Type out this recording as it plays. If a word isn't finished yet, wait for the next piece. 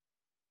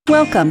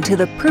Welcome to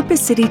the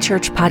Purpose City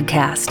Church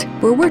podcast,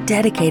 where we're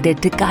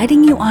dedicated to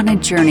guiding you on a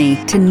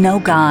journey to know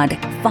God,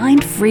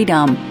 find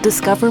freedom,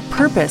 discover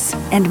purpose,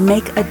 and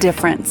make a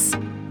difference.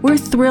 We're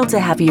thrilled to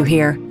have you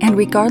here, and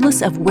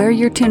regardless of where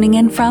you're tuning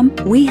in from,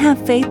 we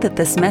have faith that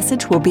this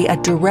message will be a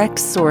direct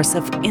source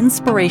of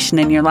inspiration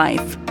in your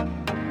life.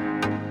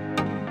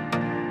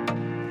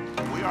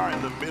 We are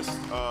in the midst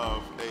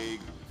of a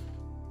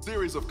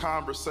series of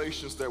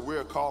conversations that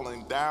we're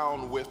calling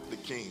Down with the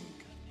King.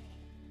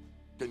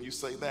 Can you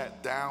say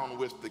that? Down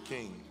with the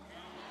King.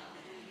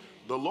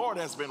 The Lord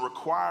has been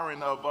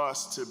requiring of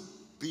us to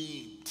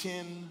be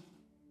 10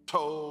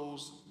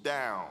 toes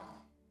down.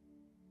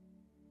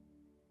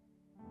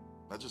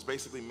 That just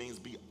basically means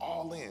be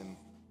all in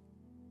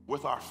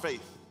with our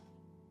faith.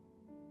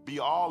 Be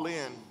all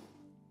in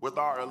with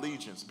our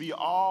allegiance. Be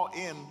all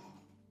in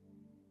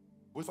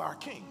with our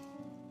King.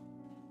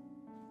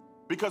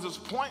 Because it's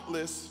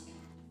pointless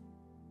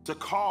to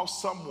call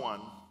someone,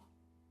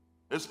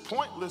 it's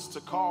pointless to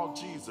call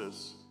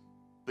Jesus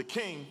the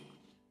King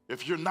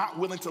if you're not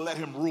willing to let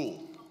him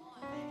rule.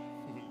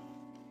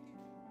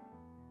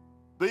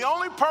 The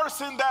only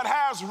person that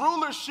has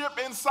rulership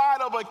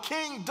inside of a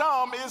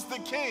kingdom is the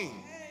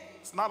king.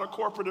 It's not a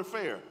corporate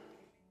affair.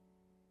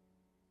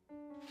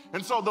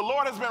 And so the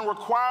Lord has been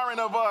requiring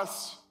of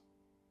us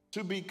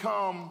to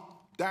become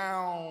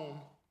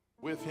down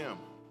with him.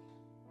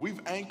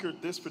 We've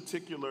anchored this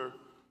particular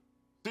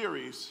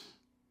series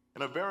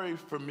in a very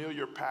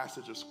familiar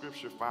passage of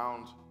scripture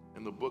found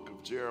in the book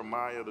of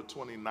Jeremiah, the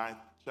 29th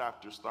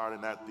chapter,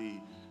 starting at the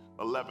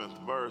 11th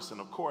verse. And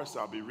of course,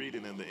 I'll be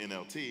reading in the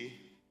NLT.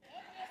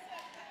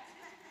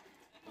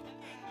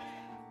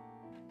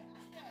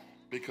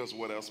 Because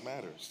what else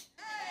matters?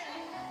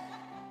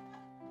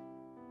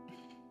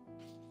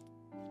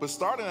 But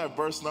starting at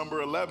verse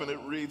number 11, it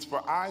reads,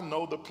 "For I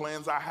know the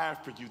plans I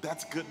have for you."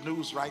 That's good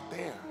news right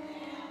there.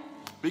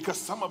 Because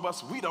some of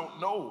us, we don't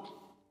know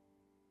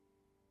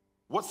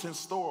what's in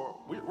store.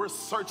 We're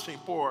searching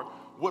for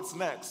what's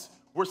next.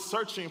 We're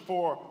searching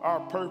for our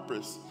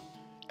purpose.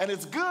 And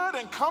it's good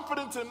and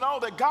comforting to know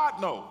that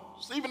God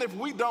knows. Even if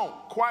we don't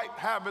quite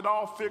have it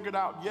all figured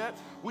out yet,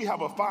 we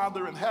have a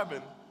Father in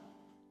heaven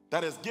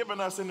that has given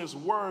us in his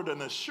word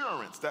an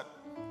assurance that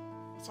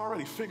it's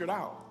already figured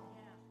out.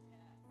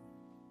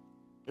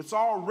 It's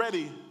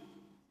already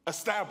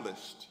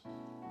established.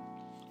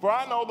 "For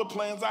I know the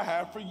plans I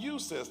have for you,"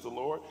 says the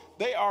Lord.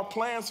 "They are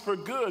plans for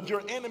good."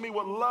 Your enemy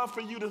would love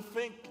for you to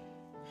think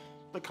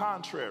the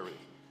contrary.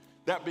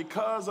 That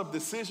because of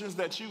decisions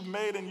that you've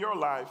made in your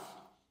life,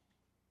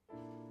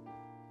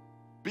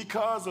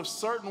 because of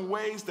certain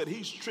ways that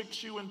he's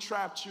tricked you and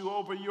trapped you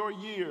over your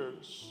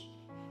years,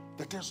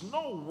 that there's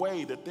no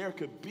way that there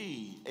could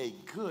be a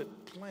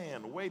good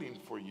plan waiting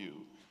for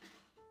you.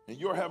 And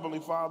your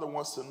Heavenly Father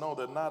wants to know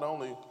that not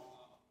only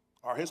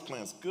are his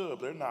plans good,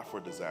 but they're not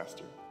for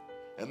disaster.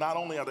 And not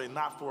only are they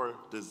not for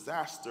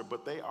disaster,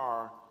 but they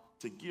are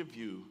to give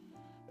you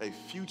a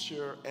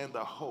future and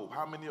a hope.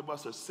 How many of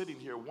us are sitting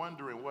here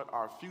wondering what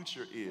our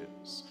future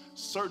is,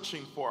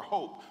 searching for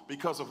hope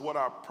because of what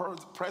our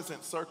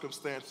present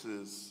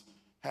circumstances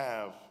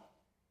have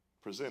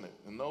presented?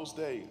 In those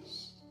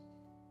days,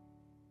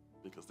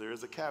 because there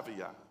is a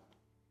caveat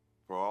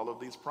for all of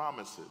these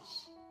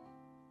promises,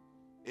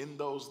 in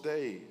those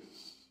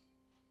days,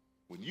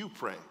 when you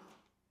pray,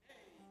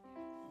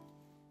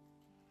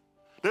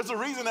 there's a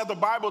reason that the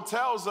Bible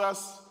tells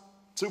us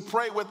to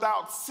pray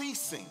without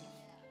ceasing,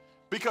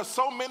 because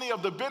so many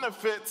of the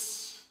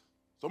benefits,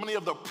 so many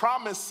of the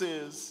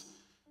promises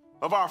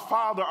of our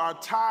Father are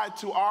tied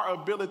to our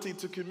ability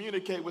to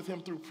communicate with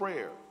him through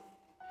prayer,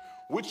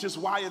 which is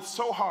why it's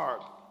so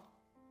hard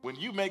when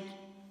you make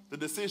the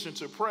decision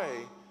to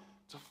pray,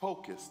 to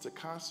focus, to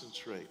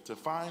concentrate, to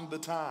find the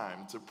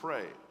time to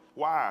pray.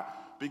 Why?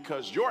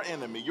 Because your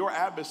enemy, your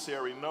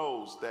adversary,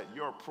 knows that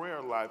your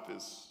prayer life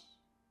is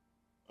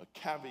a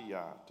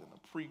caveat and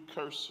a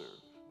precursor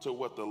to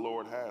what the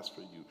Lord has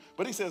for you.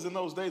 But he says in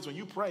those days when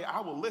you pray, I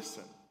will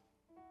listen.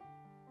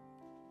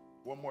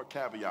 One more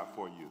caveat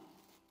for you.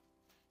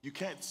 You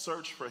can't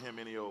search for him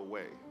any old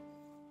way.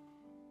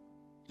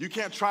 You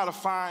can't try to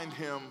find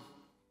him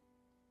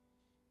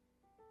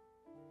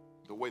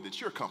the way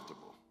that you're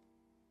comfortable.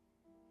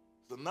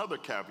 There's another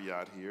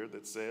caveat here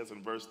that says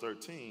in verse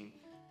 13,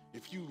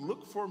 "If you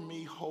look for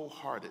me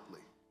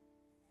wholeheartedly."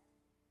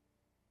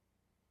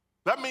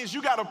 That means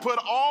you got to put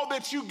all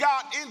that you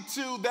got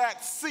into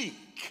that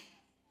seek.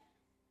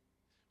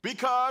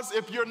 Because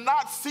if you're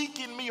not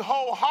seeking me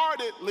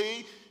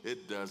wholeheartedly,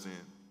 it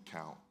doesn't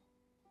count.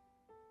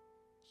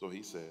 So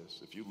he says,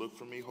 if you look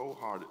for me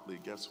wholeheartedly,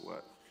 guess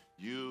what?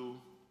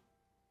 You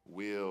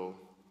will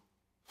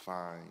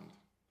find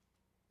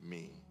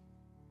me.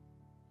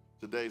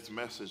 Today's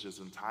message is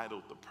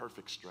entitled "The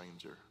Perfect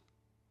Stranger."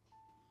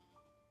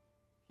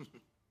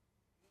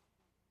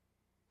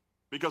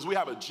 Because we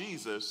have a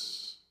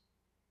Jesus,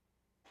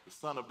 the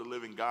Son of the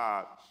living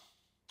God,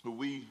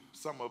 who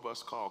some of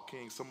us call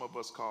King, some of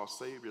us call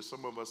Savior,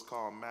 some of us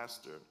call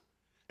Master.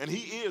 And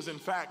he is, in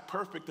fact,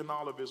 perfect in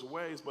all of his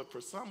ways, but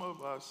for some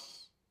of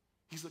us,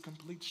 He's a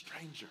complete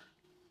stranger.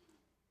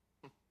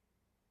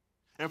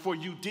 And for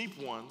you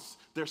deep ones,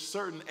 there's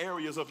certain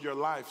areas of your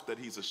life that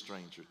he's a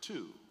stranger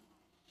to.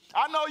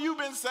 I know you've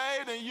been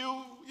saved and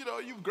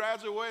you've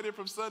graduated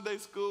from Sunday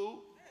school,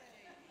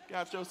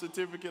 got your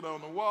certificate on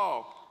the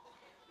wall.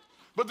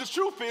 But the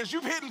truth is,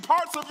 you've hidden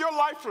parts of your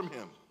life from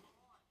him.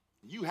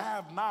 You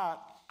have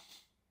not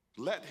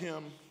let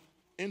him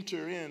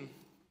enter in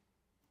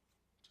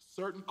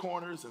certain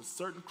corners and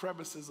certain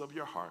crevices of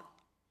your heart,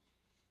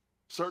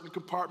 certain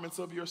compartments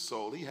of your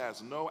soul. He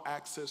has no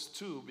access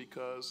to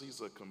because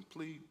he's a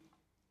complete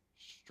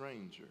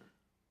stranger.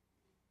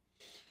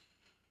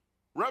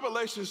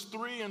 Revelations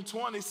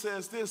 3:20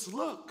 says this,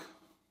 look,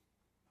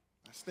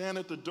 I stand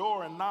at the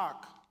door and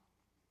knock.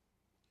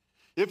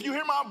 If you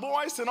hear my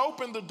voice and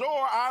open the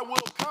door, I will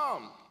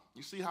come.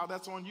 You see how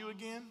that's on you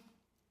again?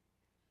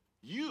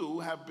 You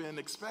have been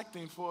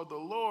expecting for the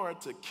Lord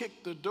to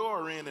kick the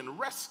door in and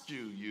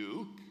rescue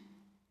you.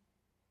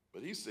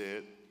 But he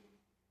said,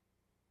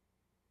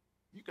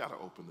 you got to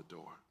open the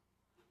door.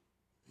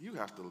 You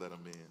have to let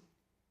him in.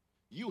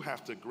 You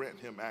have to grant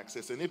him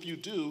access. And if you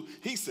do,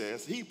 he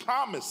says, he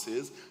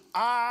promises,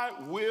 I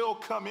will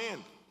come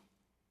in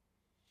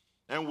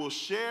and we'll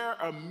share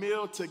a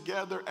meal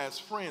together as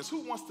friends.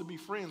 Who wants to be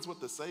friends with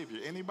the Savior?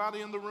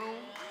 Anybody in the room?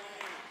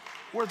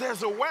 Where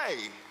there's a way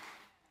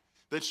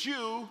that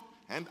you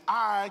and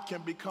I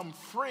can become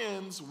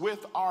friends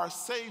with our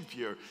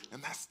Savior,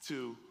 and that's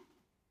to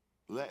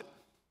let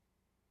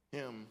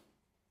him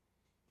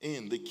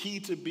in. The key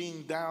to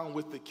being down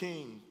with the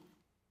King,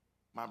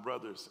 my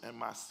brothers and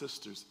my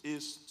sisters,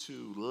 is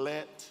to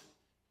let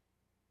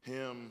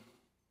him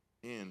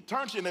in.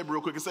 Turn to your neighbor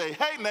real quick and say,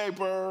 hey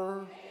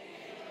neighbor,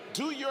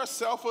 do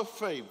yourself a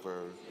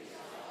favor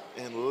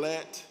and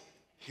let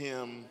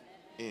him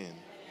in.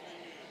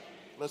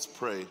 Let's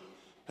pray.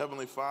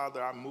 Heavenly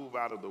Father, I move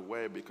out of the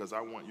way because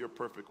I want your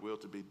perfect will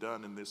to be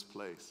done in this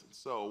place. And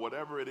so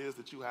whatever it is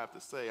that you have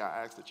to say,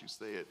 I ask that you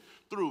say it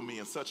through me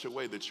in such a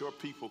way that your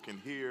people can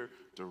hear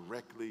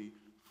directly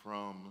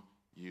from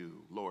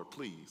you. Lord,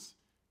 please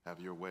have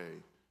your way.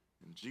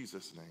 In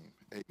Jesus'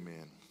 name,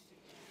 amen.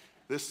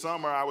 This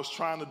summer, I was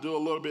trying to do a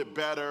little bit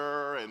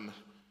better, and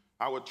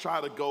I would try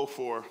to go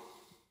for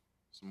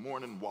some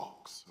morning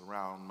walks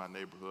around my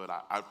neighborhood.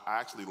 I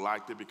actually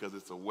liked it because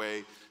it's a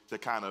way to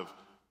kind of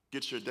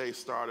get your day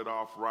started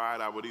off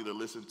right. I would either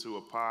listen to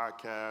a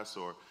podcast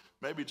or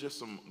maybe just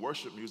some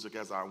worship music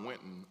as I went.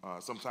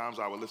 And sometimes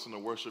I would listen to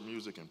worship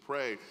music and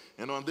pray.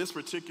 And on this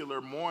particular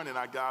morning,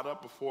 I got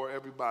up before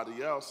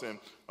everybody else. And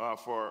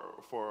for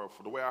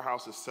the way our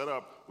house is set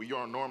up, we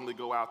normally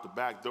go out the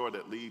back door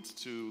that leads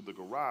to the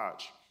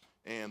garage.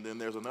 And then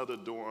there's another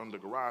door on the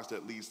garage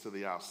that leads to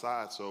the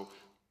outside. So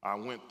I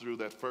went through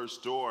that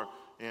first door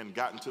and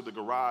got into the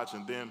garage.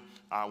 And then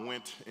I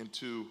went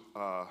into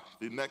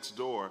the next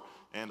door.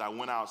 And I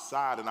went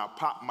outside and I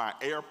popped my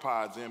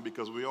AirPods in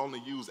because we only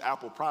use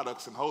Apple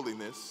products in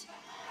holiness.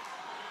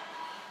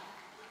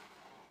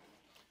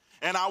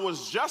 And I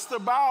was just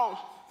about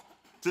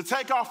to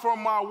take off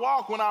from my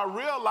walk when I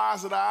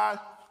realized that I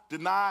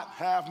did not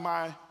have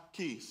my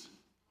keys.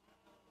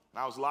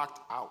 And I was locked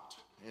out.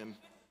 And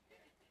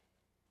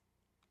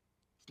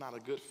it's not a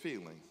good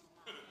feeling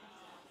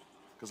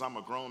because I'm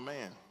a grown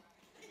man.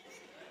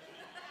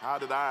 How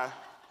did I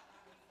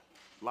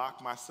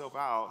lock myself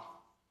out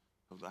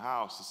of the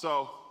house?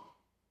 So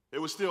it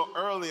was still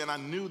early, and I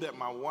knew that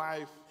my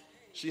wife,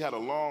 she had a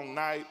long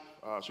night.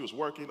 She was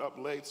working up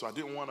late, so I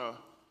didn't want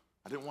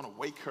to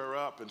wake her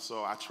up. And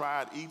so I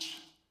tried each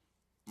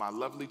my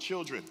lovely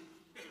children.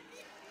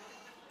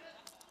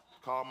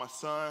 Called my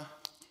son,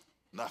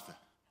 nothing.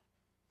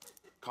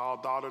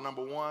 Called daughter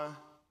number 1,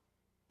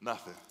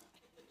 nothing.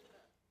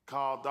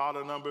 Called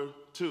daughter number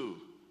 2,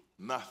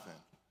 nothing.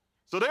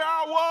 So there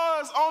I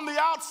was on the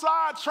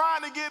outside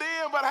trying to get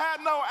in, but had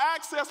no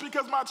access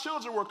because my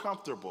children were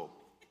comfortable.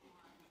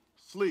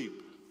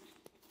 Sleep,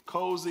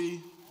 cozy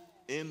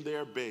in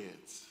their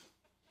beds.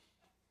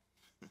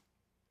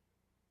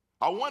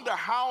 I wonder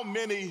how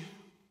many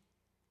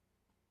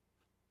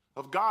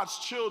of God's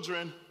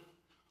children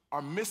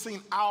are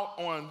missing out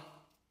on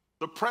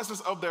the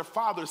presence of their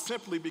Father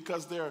simply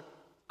because they're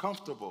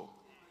comfortable,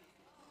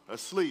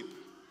 asleep,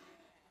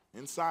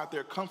 inside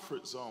their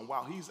comfort zone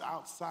while he's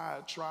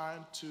outside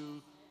trying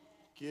to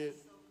get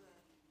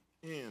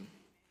in.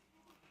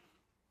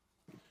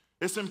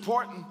 It's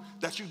important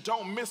that you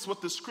don't miss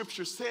what the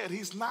scripture said.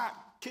 He's not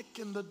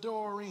kicking the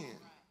door in.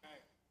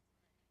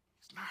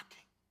 He's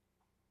knocking.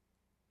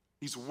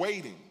 He's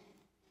waiting.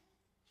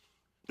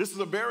 This is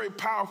a very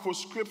powerful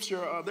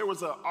scripture. There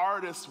was an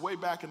artist way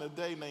back in the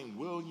day named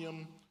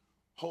William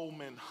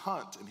Holman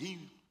Hunt, and he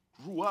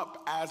grew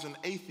up as an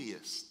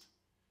atheist,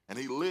 and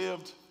he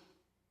lived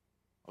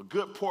a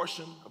good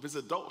portion of his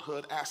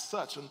adulthood as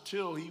such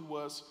until he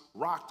was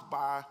rocked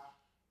by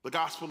the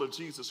gospel of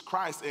Jesus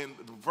Christ. And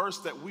the verse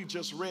that we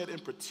just read in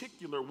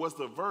particular was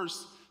the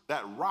verse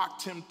that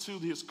rocked him to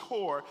his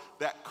core,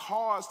 that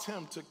caused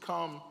him to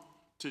come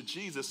to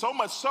Jesus. So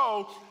much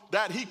so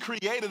that he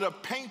created a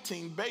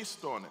painting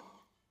based on it.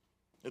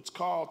 It's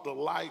called The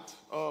Light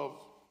of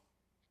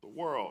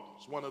world.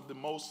 It's one of the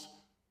most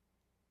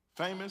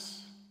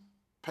famous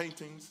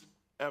paintings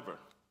ever.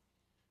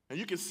 And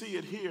you can see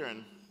it here.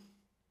 And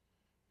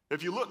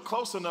if you look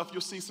close enough,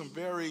 you'll see some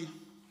very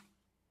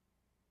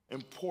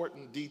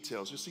important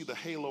details. You see the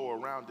halo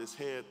around his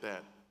head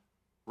that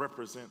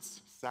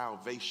represents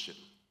salvation.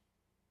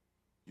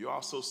 You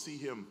also see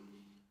him,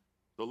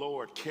 the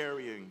Lord,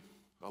 carrying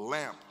a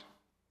lamp,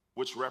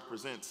 which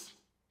represents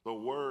the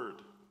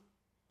Word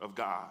of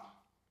God.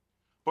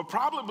 But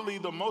probably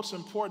the most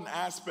important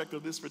aspect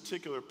of this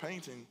particular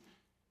painting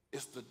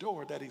is the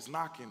door that he's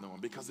knocking on.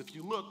 Because if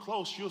you look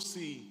close, you'll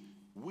see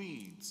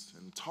weeds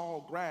and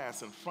tall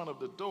grass in front of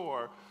the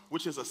door,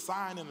 which is a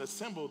sign and a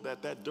symbol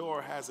that that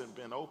door hasn't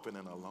been open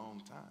in a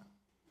long time.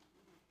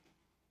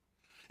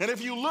 And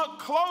if you look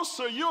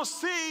closer, you'll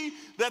see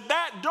that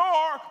that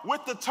door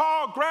with the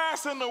tall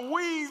grass and the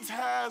weeds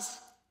has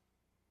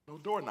no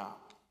doorknob.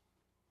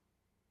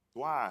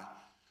 Why?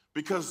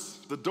 Because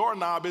the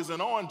doorknob isn't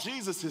on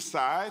Jesus'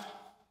 side.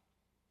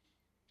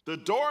 The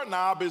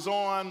doorknob is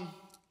on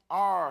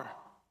our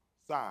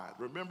side.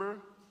 Remember,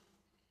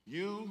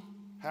 you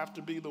have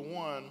to be the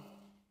one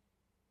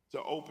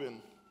to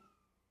open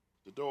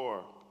the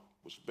door,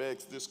 which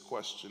begs this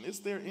question.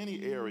 Is there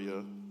any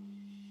area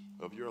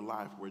of your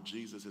life where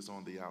Jesus is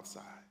on the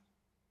outside?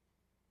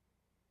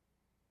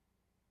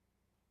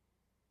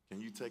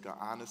 Can you take an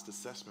honest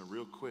assessment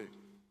real quick?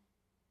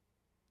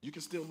 You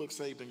can still look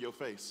saved in your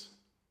face.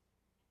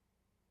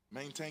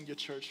 Maintain your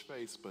church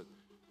face, but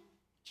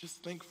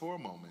just think for a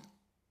moment.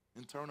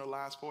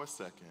 Internalize for a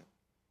second.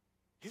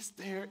 Is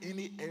there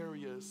any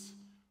areas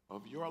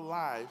of your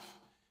life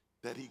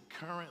that he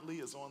currently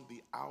is on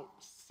the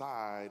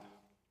outside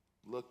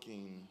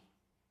looking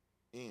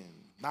in,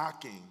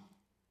 knocking,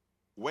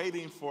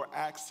 waiting for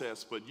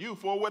access, but you,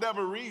 for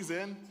whatever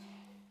reason,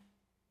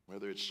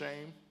 whether it's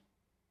shame,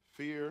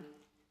 fear,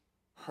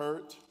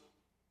 hurt,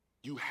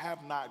 you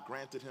have not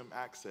granted him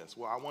access?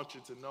 Well, I want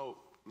you to know,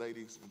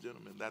 ladies and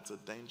gentlemen, that's a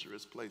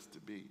dangerous place to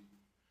be.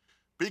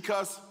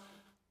 Because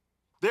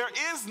there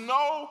is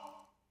no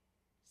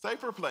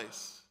safer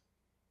place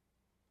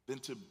than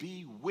to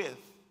be with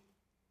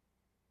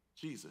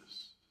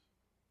Jesus.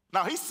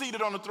 Now, he's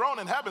seated on the throne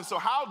in heaven, so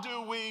how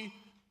do we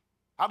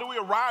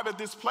arrive at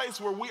this place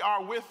where we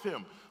are with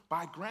him?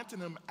 By granting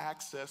him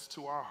access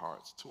to our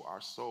hearts, to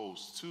our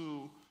souls,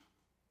 to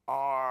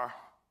our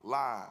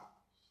lives.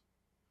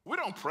 We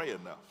don't pray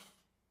enough.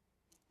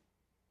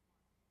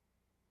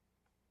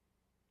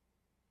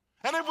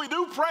 And if we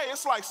do pray,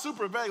 it's like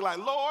super vague, like,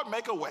 Lord,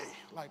 make a way.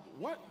 Like,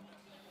 what?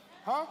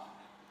 Huh?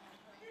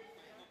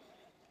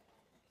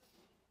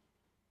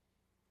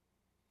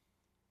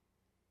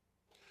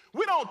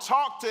 We don't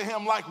talk to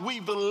him like we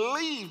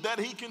believe that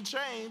he can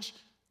change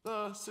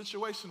the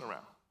situation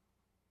around.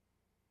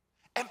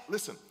 And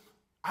listen,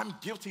 I'm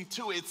guilty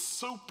too. It's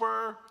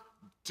super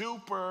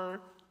duper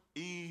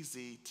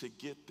easy to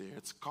get there.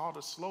 It's called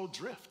a slow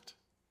drift.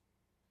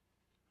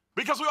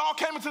 Because we all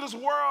came into this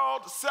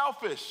world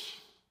selfish.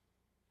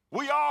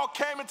 We all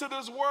came into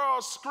this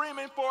world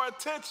screaming for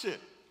attention.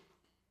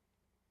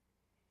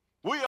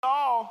 We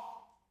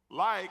all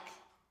like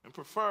and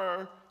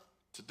prefer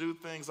to do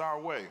things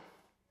our way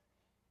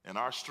and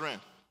our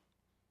strength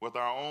with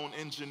our own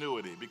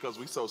ingenuity because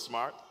we're so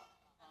smart.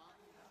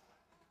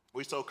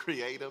 We're so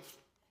creative.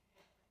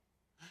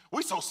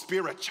 We're so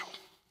spiritual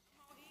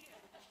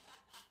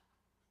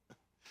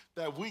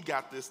that we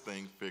got this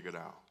thing figured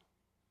out.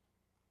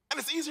 And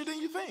it's easier than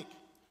you think.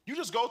 You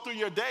just go through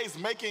your days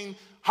making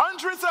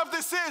hundreds of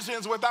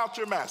decisions without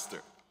your master,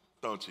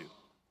 don't you?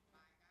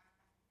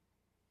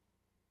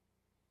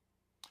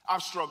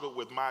 I've struggled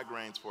with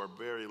migraines for a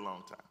very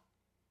long time.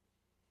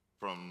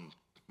 From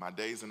my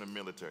days in the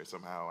military,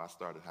 somehow I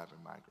started having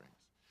migraines.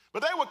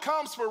 But they would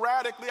come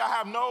sporadically. I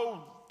have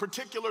no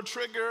particular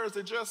triggers.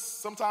 It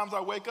just, sometimes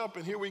I wake up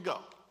and here we go.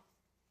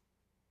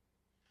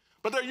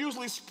 But they're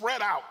usually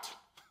spread out.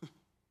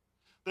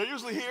 They're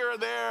usually here or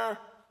there.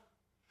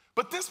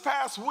 But this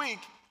past week,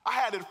 I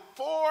had it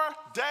 4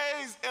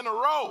 days in a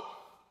row.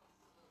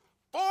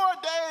 4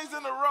 days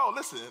in a row.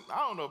 Listen, I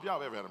don't know if y'all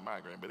have ever had a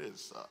migraine, but it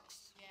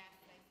sucks.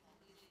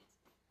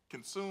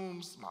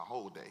 Consumes my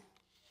whole day.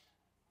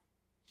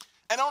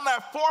 And on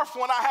that fourth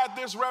one, I had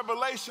this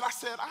revelation. I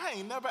said, I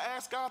ain't never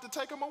asked God to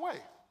take them away.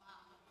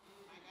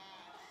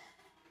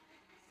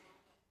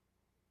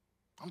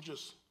 I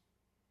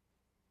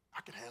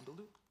can handle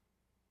it.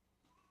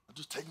 I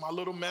just take my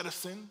little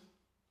medicine,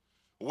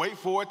 wait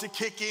for it to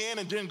kick in,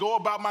 and then go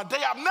about my day.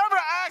 I've never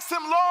asked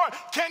him, Lord,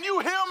 can you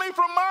heal me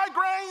from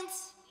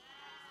migraines?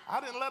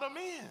 I didn't let him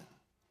in.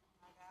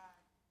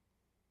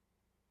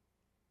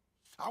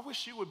 I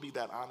wish you would be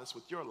that honest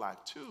with your life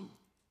too.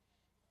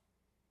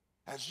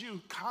 As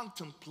you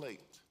contemplate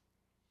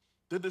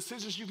the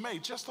decisions you've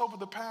made just over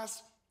the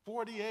past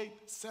 48,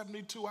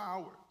 72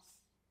 hours.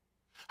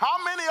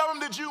 How many of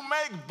them did you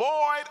make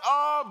void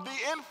of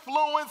the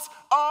influence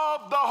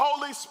of the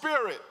Holy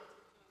Spirit?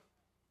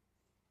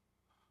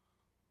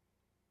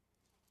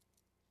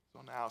 It's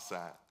on the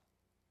outside.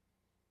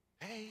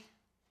 Hey,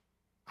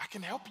 I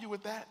can help you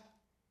with that.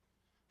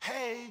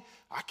 Hey,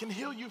 I can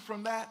heal you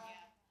from that.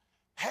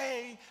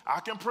 Hey, I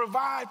can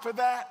provide for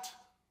that.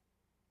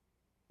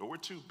 But we're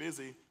too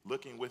busy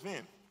looking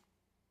within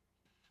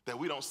that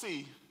we don't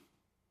see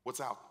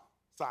what's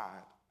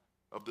outside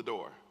of the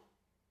door.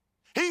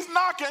 He's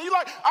knocking. You're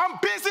like, I'm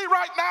busy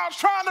right now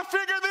trying to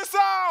figure this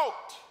out.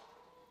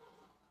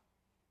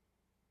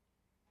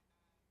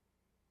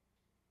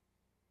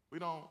 We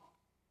don't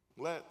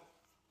let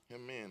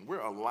him in.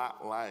 We're a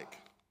lot like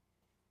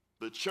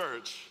the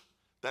church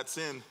that's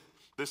in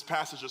this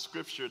passage of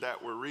scripture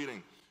that we're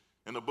reading.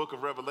 In the book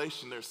of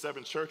Revelation, there's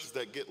 7 churches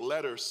that get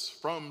letters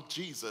from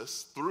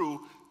Jesus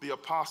through the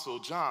apostle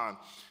John.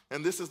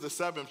 And this is the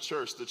 7th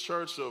church, the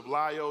church of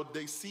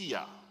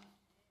Laodicea.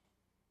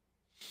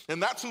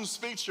 And that's who's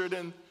featured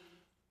in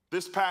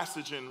this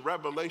passage in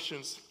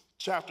Revelations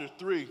chapter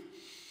 3.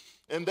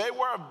 And they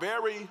were a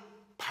very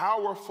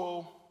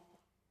powerful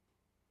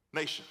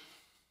nation.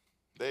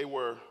 They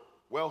were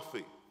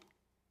wealthy.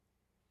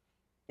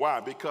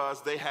 Why?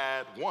 Because they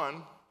had,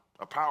 one,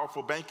 a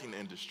powerful banking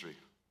industry.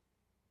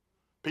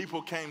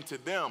 People came to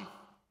them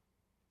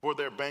for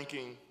their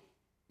banking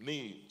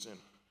needs. And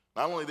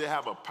not only did they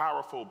have a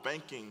powerful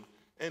banking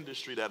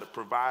industry that had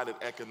provided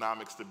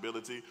economic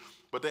stability,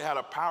 but they had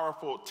a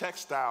powerful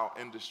textile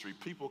industry.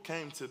 People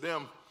came to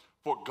them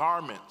for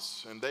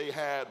garments, and they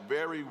had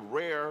very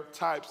rare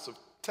types of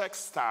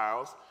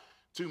textiles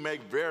to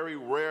make very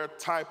rare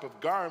type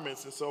of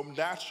garments. And so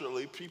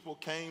naturally, people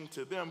came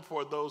to them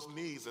for those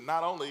needs. And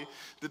not only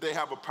did they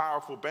have a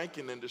powerful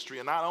banking industry,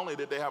 and not only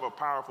did they have a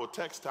powerful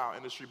textile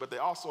industry, but they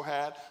also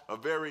had a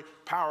very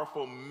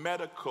powerful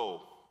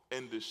medical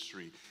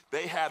industry.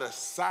 They had a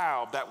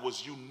salve that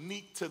was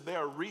unique to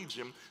their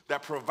region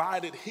that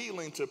provided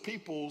healing to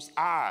people's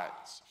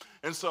eyes.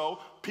 And so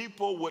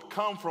people would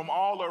come from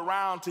all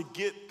around to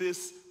get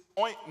this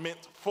ointment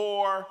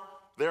for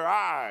their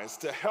eyes,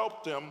 to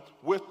help them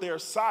with their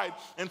sight.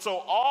 And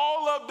so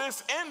all of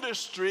this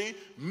industry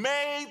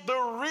made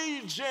the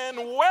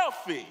region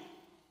wealthy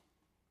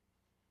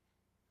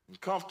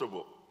and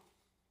comfortable.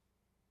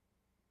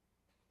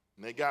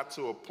 And they got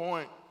to a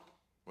point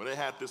where they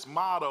had this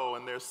motto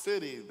in their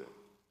city that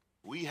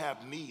we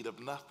have need of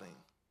nothing.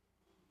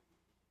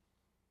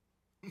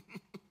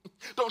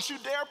 Don't you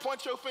dare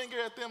point your finger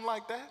at them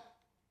like that.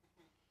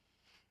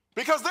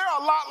 Because they're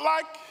a lot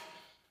like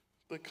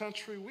the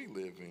country we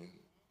live in.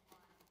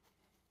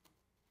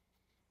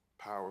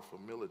 Powerful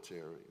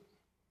military.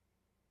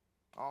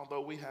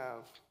 Although we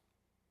have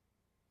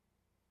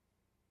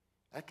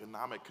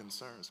economic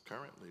concerns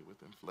currently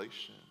with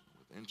inflation,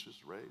 with interest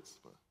rates,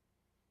 but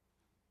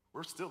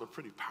we're still a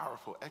pretty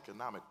powerful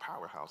economic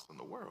powerhouse in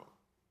the world.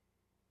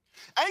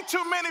 Ain't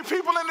too many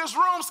people in this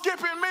room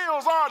skipping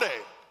meals, are they?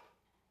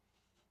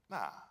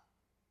 Nah.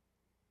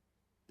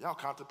 Y'all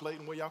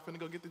contemplating where y'all finna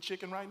go get the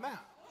chicken right now.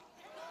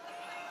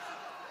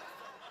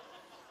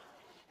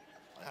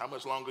 How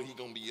much longer he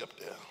gonna be up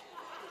there?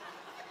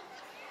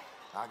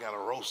 I got a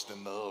roast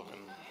in the oven.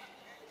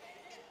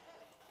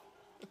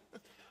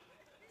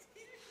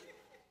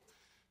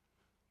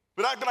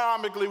 But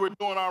economically, we're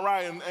doing all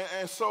right,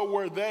 and so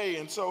were they.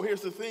 And so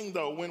here's the thing,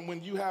 though.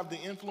 When you have the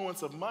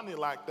influence of money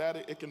like that,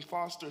 it can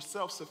foster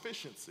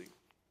self-sufficiency.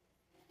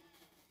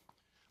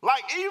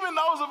 Like even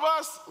those of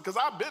us, because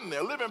I've been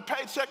there, living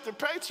paycheck to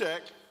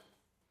paycheck,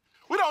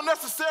 we don't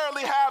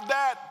necessarily have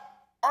that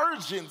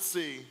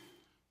urgency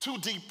to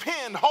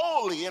depend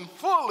wholly and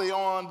fully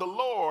on the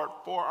Lord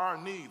for our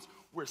needs.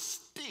 We're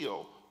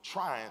still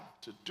trying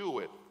to do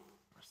it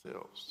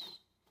ourselves.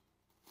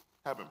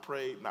 Haven't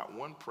prayed not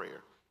one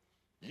prayer.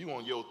 You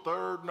on your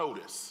third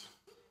notice,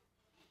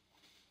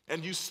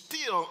 and you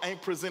still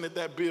ain't presented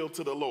that bill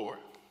to the Lord.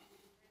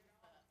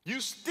 You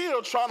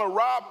still trying to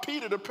rob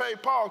Peter to pay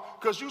Paul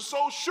because you're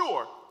so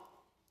sure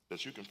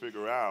that you can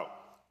figure out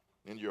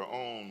in your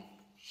own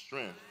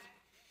strength.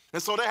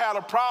 And so they had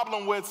a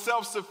problem with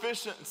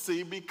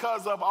self-sufficiency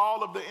because of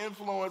all of the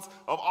influence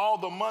of all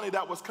the money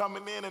that was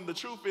coming in. And the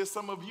truth is,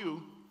 some of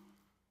you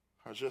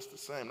are just the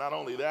same. Not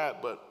only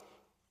that, but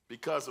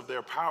because of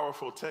their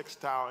powerful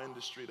textile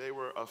industry, they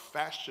were a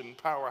fashion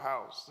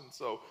powerhouse. And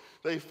so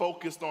they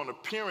focused on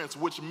appearance,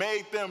 which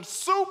made them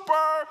super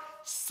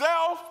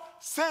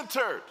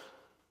self-centered.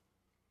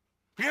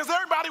 Because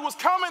everybody was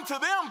coming to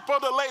them for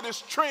the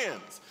latest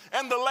trends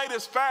and the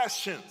latest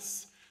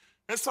fashions.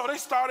 And so they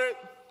started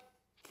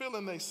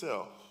feeling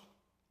themselves.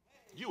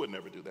 You would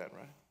never do that,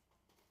 right?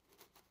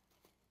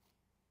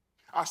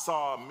 I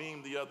saw a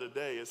meme the other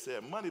day. It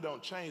said, money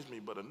don't change me,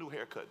 but a new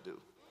haircut do.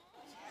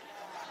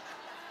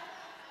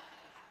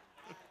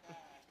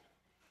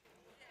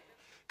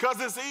 Because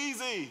it's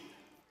easy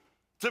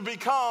to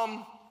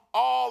become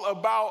all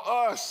about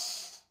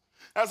us.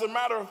 As a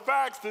matter of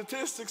fact,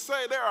 statistics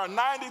say there are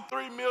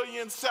 93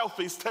 million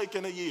selfies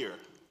taken a year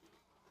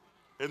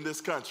in this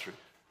country.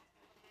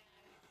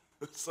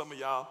 Some of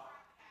y'all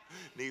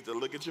need to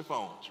look at your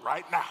phones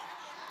right now.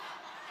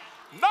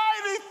 93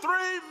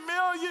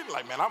 million.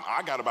 Like, man,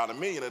 I got about 1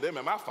 million of them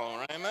in my phone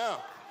right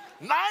now.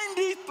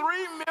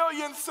 93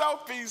 million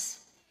selfies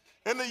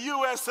in the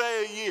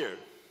USA a year.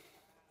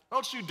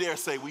 Don't you dare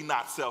say we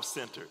not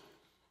self-centered.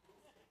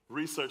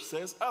 research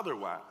says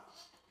otherwise.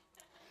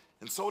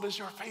 And so does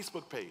your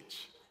Facebook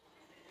page.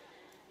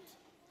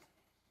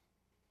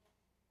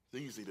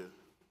 It's easy to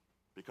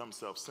become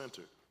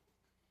self-centered.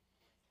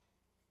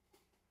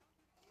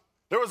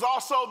 There was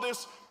also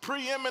this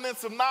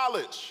preeminence of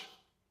knowledge.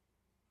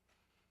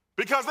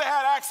 Because they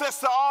had access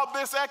to all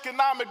this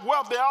economic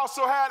wealth, they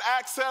also had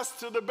access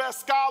to the best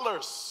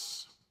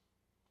scholars,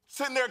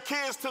 sending their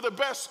kids to the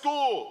best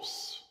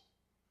schools.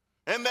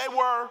 And they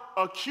were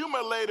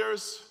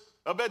accumulators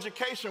of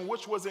education,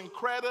 which was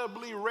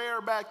incredibly rare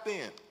back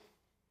then.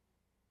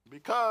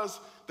 Because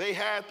they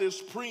had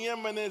this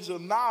preeminence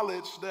of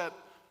knowledge that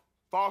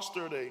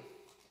fostered a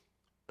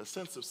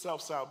sense of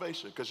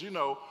self-salvation. Because, you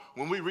know,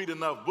 when we read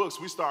enough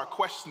books, we start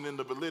questioning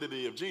the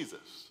validity of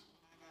Jesus.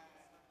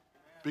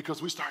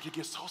 Because we start to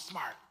get so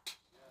smart.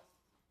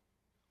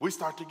 We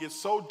start to get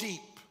so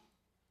deep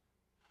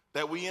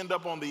that we end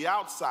up on the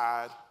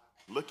outside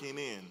looking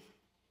in.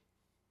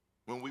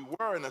 When we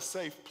were in a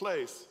safe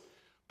place,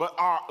 but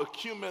our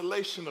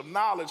accumulation of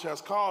knowledge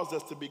has caused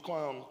us to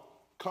become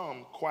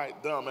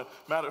quite dumb. And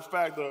matter of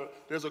fact,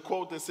 there's a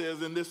quote that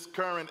says, in this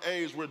current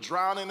age, we're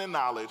drowning in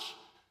knowledge,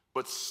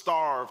 but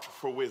starved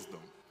for wisdom.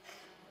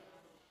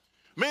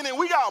 Meaning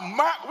we got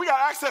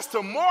access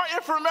to more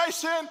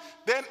information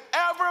than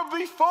ever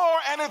before,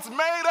 and it's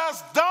made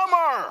us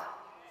dumber.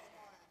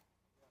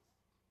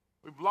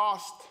 We've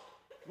lost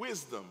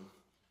wisdom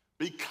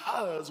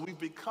because we've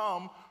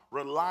become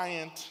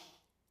reliant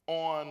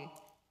on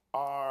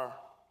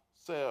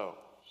ourselves.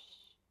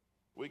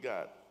 We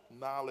got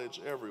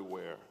knowledge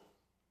everywhere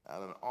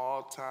at an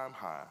all-time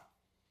high,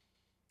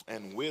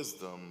 and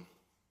wisdom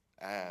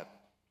at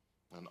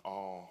an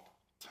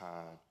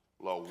all-time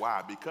low.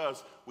 Why?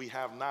 Because we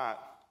have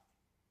not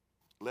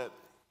let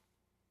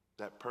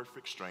that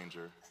perfect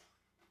stranger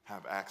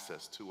have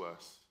access to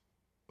us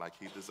like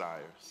he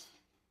desires.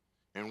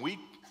 And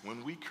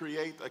when we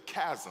create a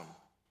chasm,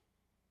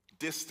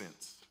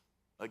 distance,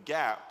 a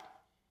gap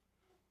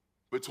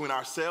between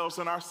ourselves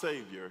and our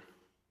Savior,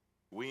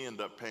 we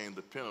end up paying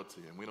the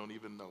penalty, and we don't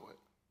even know it.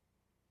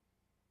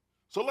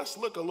 So let's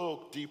look a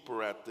little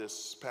deeper at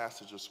this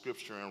passage of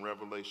Scripture in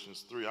Revelation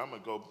 3. I'm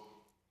going to go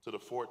to the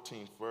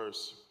 14th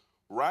verse.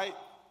 Write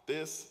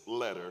this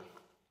letter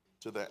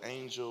to the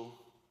angel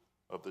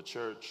of the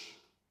church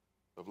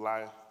of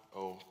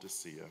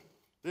Laodicea.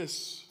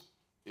 This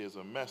is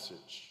a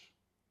message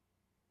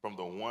from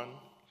the one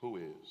who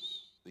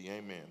is the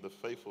Amen, the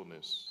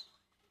faithfulness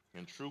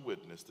and true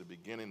witness, the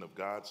beginning of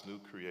God's new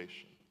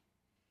creation.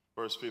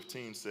 Verse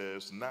 15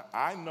 says, now,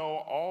 I know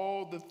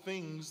all the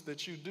things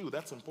that you do.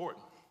 That's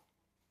important.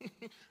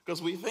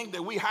 Because we think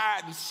that we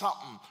hiding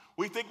something.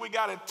 We think we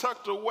got it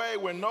tucked away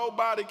where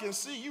nobody can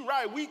see. You're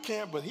right, we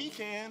can't, but he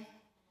can.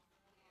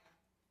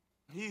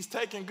 He's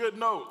taking good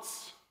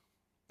notes.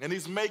 And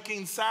he's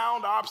making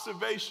sound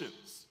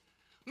observations.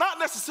 Not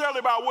necessarily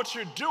about what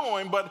you're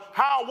doing, but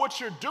how what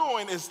you're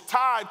doing is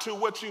tied to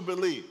what you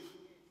believe.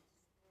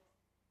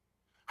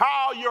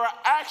 How your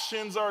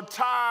actions are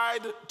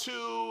tied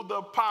to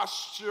the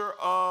posture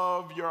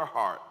of your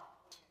heart.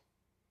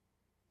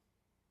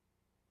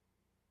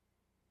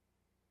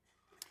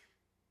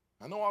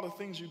 I know all the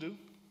things you do,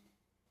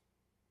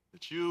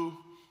 that you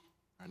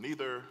are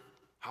neither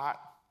hot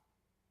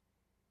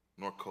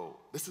nor cold.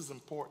 This is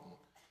important,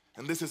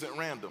 and this isn't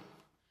random,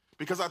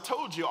 because I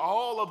told you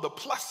all of the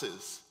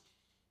pluses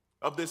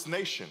of this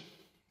nation.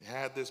 It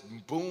had this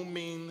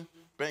booming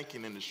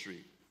banking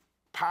industry,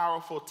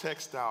 powerful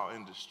textile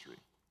industry.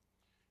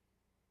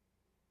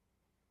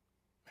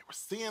 They were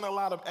seeing a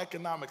lot of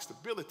economic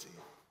stability.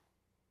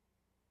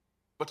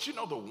 But you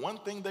know the one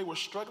thing they were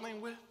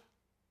struggling with?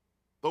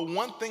 The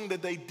one thing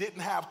that they didn't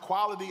have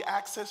quality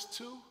access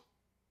to?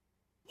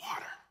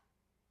 Water.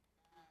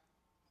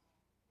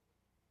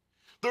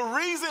 The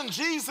reason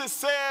Jesus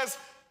says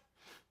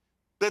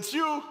that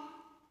you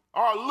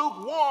are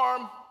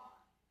lukewarm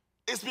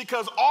is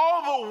because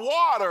all the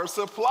water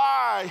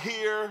supply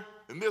here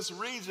in this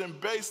region,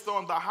 based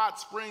on the hot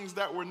springs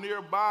that were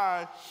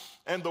nearby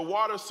and the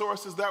water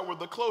sources that were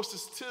the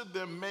closest to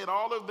them, made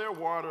all of their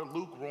water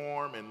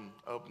lukewarm and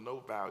of no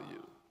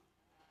value.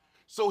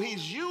 So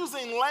he's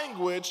using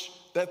language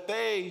that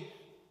they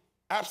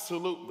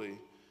absolutely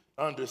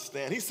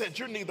understand. He said,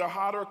 you're neither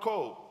hot or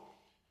cold.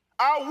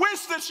 I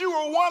wish that you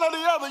were one or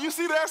the other. You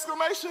see the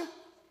exclamation?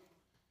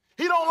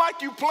 He don't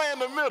like you playing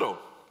the middle.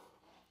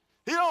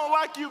 He don't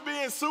like you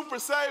being super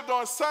saved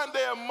on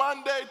Sunday and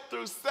Monday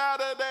through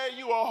Saturday.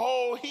 You a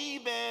whole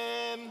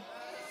heathen.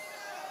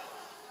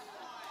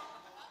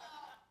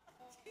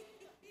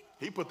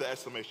 He put the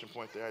exclamation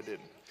point there, I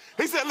didn't.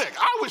 He said, look,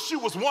 I wish you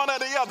was one or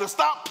the other.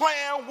 Stop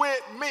playing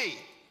with me.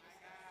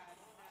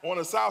 On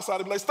the south side,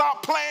 he'd be like,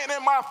 stop playing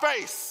in my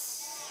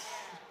face.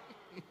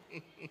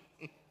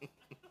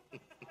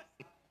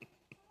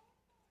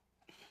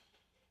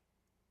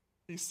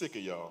 He's sick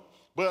of y'all.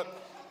 But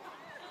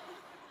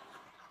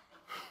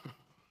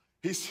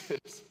he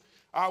says,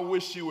 I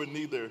wish you were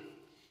neither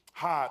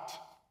hot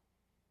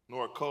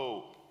nor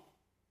cold.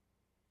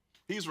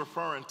 He's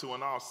referring to,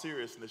 in all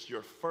seriousness,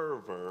 your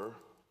fervor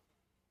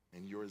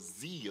and your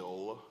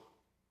zeal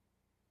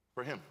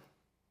for him.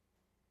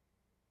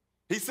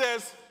 He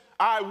says,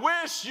 I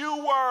wish you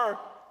were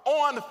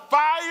on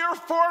fire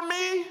for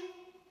me.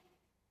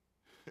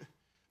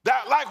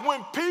 That like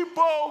when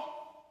people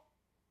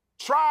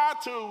try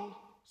to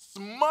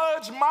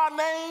smudge my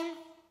name,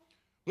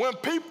 when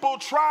people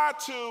try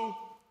to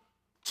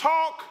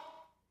talk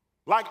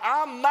like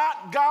I'm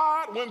not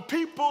God, when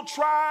people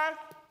try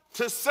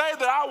to say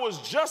that I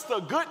was just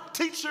a good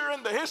teacher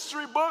in the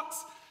history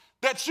books,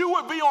 that you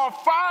would be on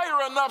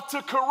fire enough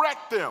to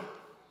correct them.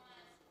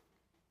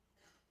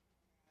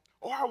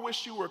 Or I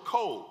wish you were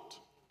cold.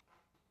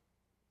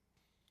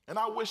 And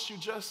I wish you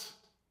just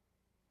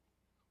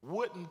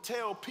wouldn't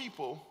tell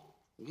people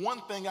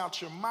one thing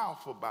out your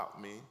mouth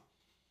about me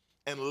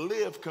and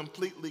live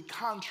completely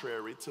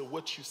contrary to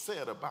what you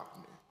said about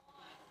me.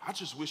 I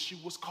just wish you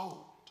was cold.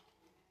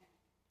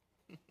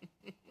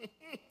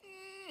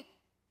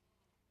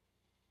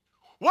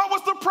 What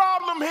was the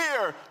problem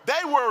here?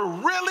 They were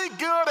really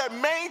good at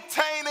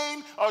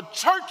maintaining a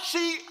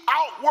churchy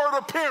outward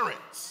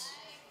appearance.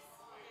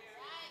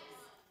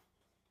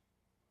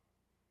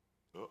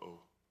 Uh-oh.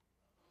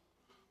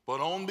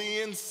 But on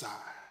the inside,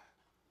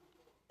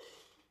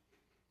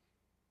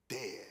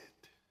 dead,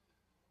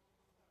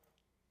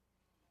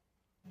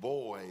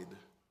 void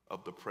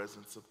of the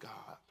presence of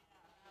God.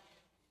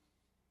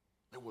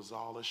 It was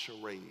all a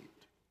charade.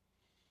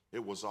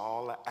 It was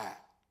all an act.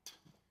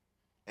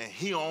 And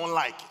he don't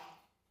like it.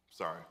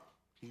 Sorry,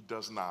 he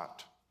does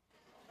not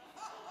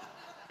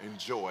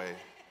enjoy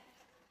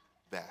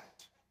that.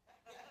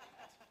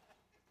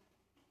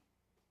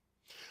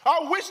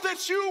 I wish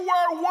that you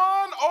were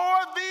one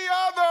or the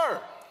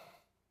other.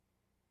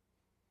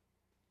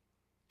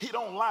 He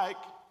don't like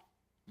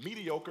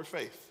mediocre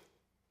faith.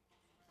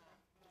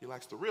 He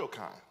likes the real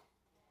kind.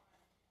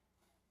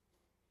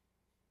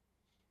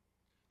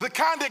 The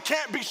kind that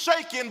can't be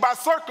shaken by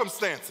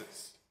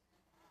circumstances.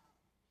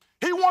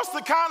 He wants the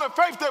kind of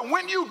faith that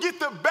when you get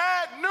the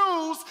bad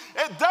news,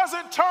 it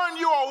doesn't turn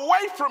you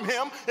away from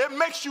him, it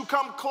makes you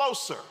come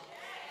closer.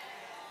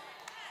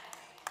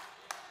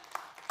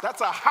 That's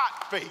a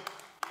hot faith.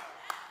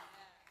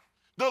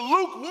 The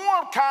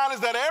lukewarm kind is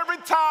that every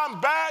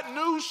time bad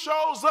news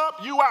shows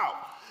up, you out.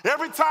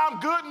 Every time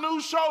good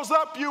news shows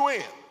up, you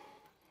in.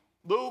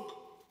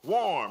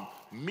 Lukewarm,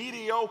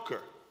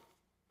 mediocre.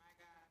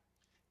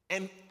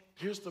 And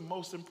here's the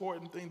most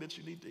important thing that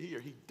you need to hear.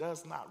 He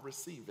does not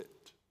receive it.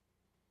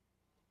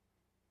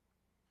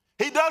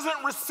 He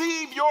doesn't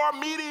receive your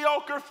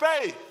mediocre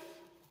faith.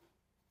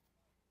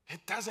 It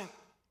doesn't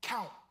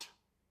count.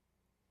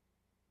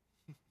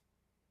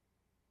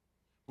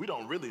 We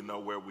don't really know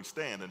where we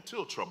stand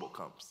until trouble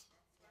comes.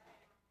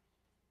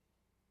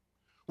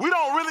 We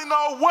don't really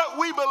know what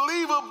we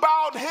believe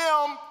about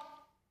him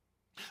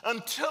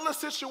until a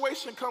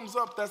situation comes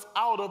up that's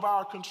out of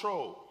our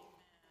control.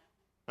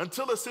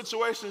 Until a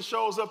situation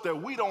shows up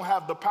that we don't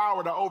have the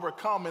power to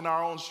overcome in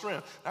our own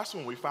strength. That's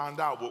when we find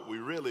out what we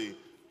really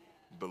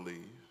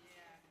believe.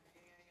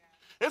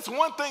 It's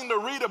one thing to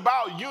read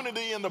about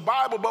unity in the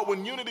Bible, but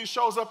when unity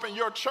shows up in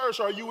your church,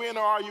 are you in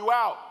or are you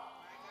out?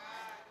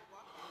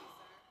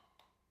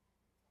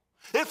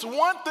 It's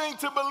one thing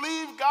to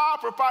believe God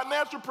for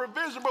financial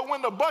provision, but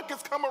when the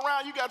buckets come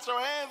around, you got your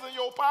hands in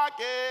your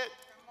pocket.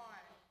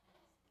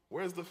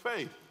 Where's the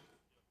faith?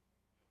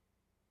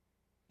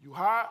 You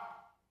hot?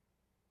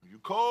 Are you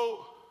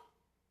cold?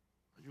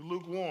 Are you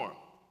lukewarm?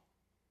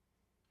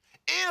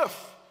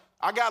 If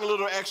I got a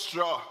little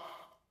extra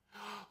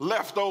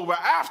left over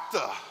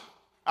after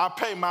I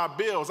pay my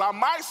bills, I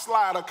might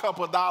slide a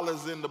couple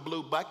dollars in the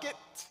blue bucket.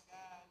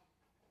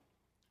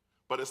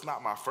 But it's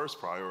not my first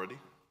priority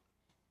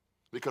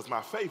because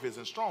my faith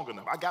isn't strong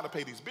enough. I got to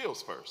pay these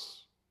bills first.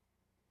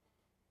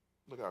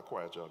 Look how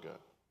quiet y'all got.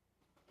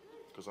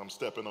 Because I'm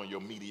stepping on your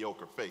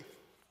mediocre faith.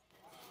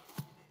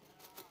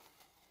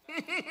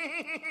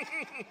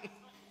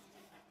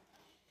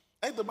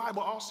 Ain't the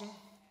Bible awesome?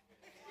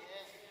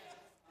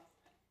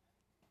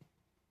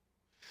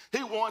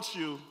 He wants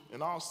you,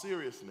 in all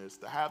seriousness,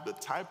 to have the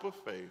type of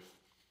faith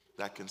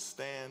that can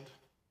stand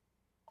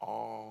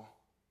all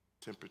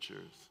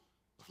temperatures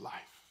of life.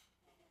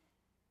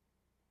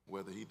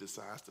 Whether he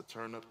decides to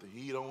turn up the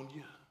heat on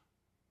you,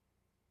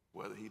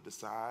 whether he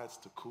decides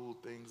to cool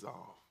things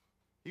off,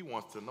 he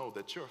wants to know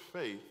that your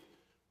faith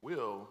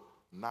will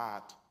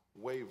not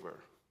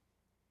waver.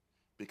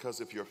 Because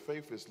if your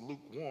faith is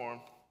lukewarm,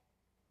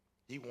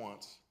 he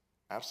wants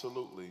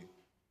absolutely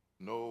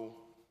no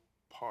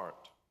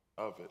part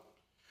of it.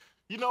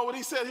 You know what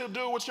he said he'll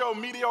do with your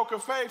mediocre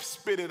faith?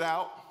 Spit it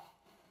out.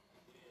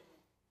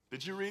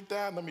 Did you read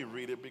that? Let me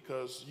read it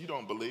because you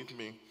don't believe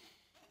me.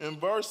 In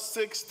verse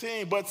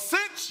 16, but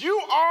since you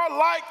are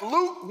like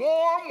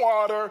lukewarm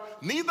water,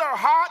 neither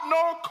hot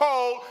nor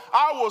cold,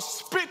 I will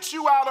spit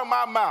you out of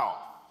my mouth.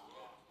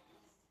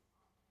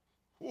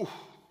 Ooh.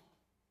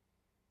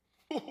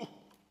 Ooh.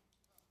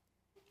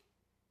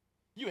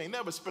 You ain't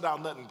never spit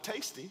out nothing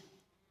tasty.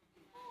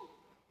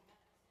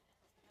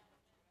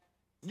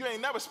 You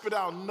ain't never spit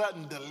out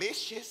nothing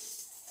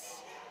delicious.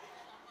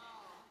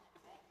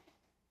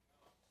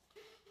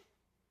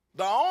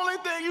 The only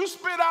thing you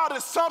spit out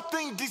is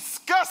something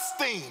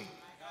disgusting.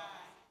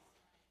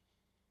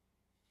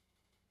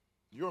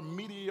 Your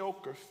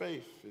mediocre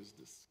faith is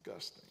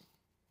disgusting.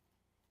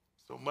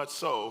 So much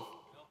so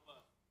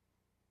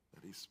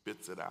that he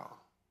spits it out.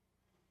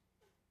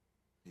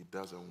 He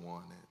doesn't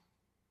want it.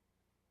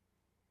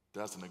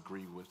 Doesn't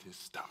agree with his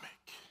stomach.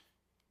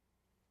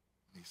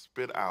 He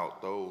spit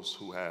out those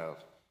who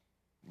have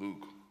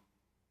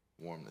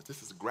lukewarmness.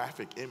 This is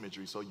graphic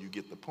imagery, so you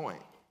get the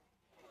point.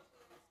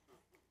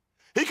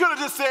 He could have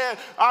just said,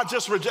 I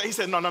just reject. He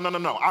said, no.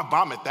 I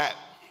vomit that.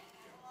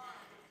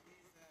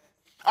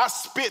 I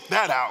spit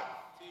that out.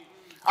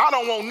 I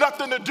don't want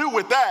nothing to do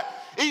with that.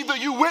 Either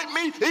you with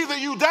me, either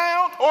you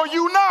down, or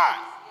you not.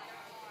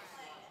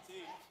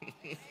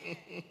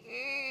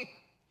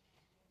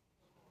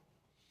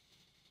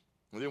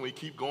 And then we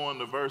keep going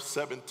to verse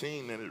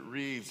 17, and it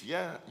reads,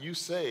 yeah, you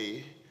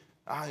say,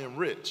 I am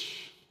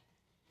rich.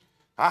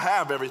 I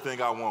have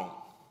everything I want.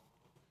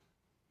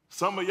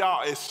 Some of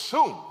y'all, as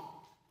soon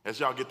as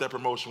y'all get that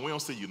promotion, we don't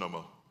see you no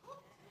more.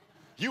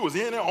 You was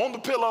in there on the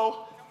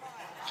pillow,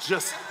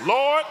 just,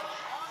 Lord,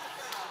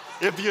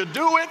 if you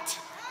do it,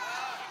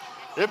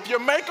 if you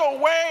make a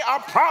way,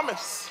 I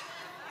promise.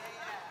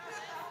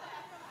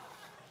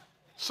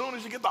 As soon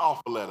as you get the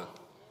offer letter,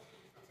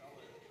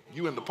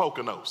 you in the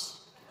Poconos.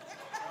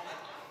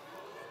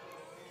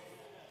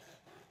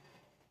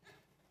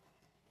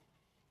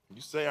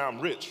 You say I'm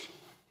rich.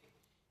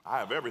 I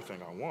have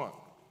everything I want.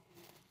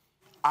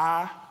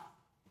 I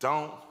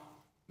don't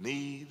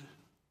need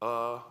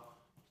a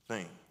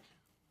thing.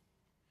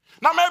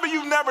 Now, maybe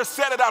you've never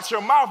said it out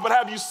your mouth, but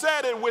have you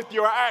said it with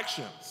your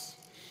actions?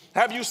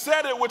 Have you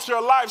said it with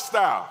your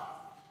lifestyle?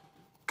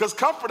 Because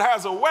comfort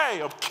has a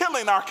way of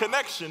killing our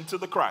connection to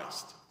the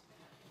Christ.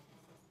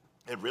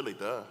 It really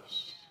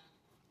does.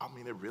 I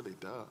mean, it really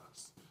does.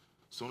 As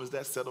soon as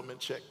that settlement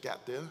check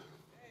got there,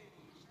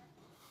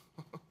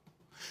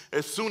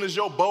 as soon as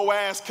your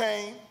Boaz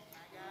came,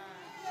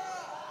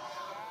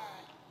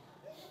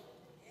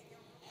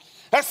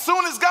 as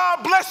soon as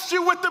God blessed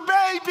you with the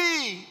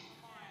baby,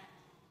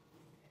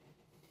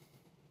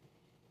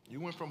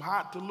 you went from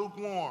hot to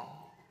lukewarm.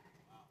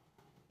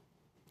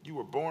 You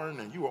were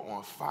born and you were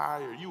on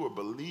fire. You were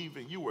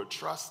believing. You were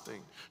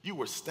trusting. You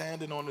were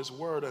standing on his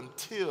word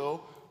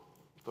until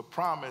the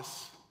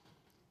promise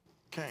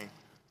came.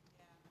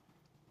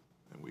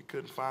 And we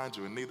couldn't find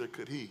you, and neither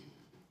could he.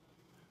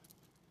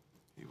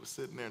 He was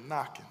sitting there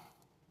knocking.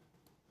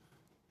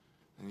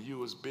 And you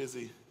was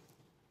busy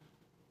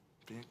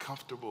being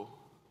comfortable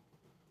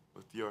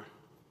with your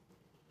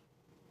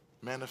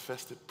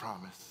manifested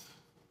promise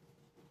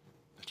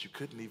that you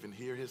couldn't even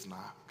hear his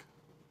knock.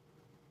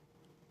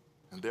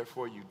 And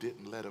therefore you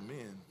didn't let him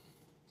in.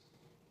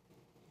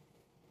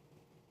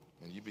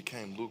 And you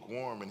became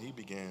lukewarm, and he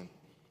began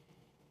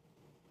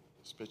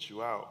to spit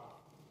you out.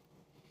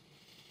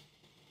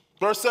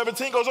 Verse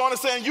 17 goes on and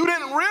saying, you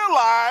didn't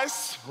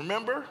realize,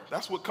 remember,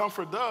 that's what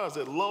comfort does.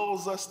 It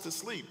lulls us to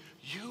sleep.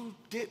 You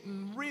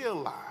didn't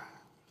realize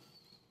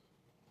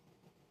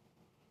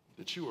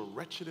that you were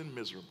wretched and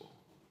miserable.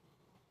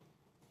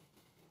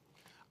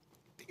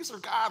 These are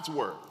God's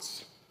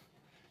words.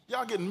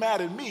 Y'all getting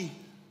mad at me.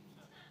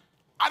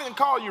 I didn't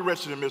call you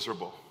wretched and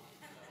miserable.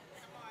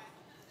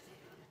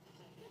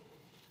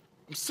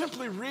 I'm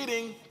simply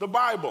reading the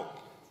Bible.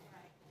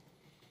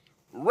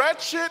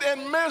 Wretched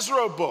and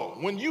miserable.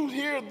 When you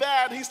hear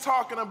that, he's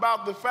talking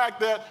about the fact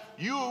that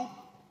you,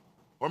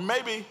 or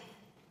maybe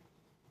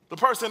the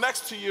person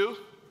next to you,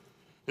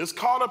 is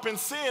caught up in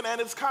sin and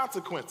its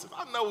consequences.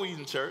 I know we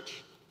in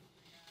church,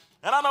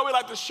 and I know we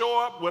like to show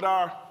up with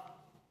our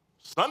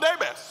Sunday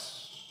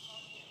best,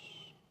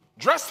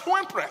 dressed to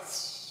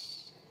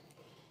impress.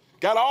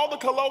 Got all the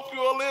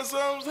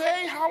colloquialisms.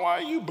 Hey, how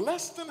are you?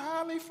 Blessed and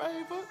highly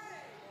favored.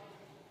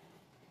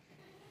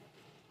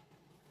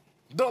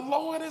 The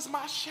Lord is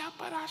my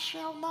shepherd, I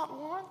shall not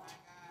want.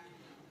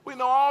 We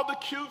know all the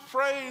cute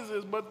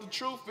phrases, but the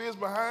truth is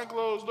behind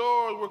closed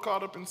doors, we're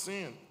caught up in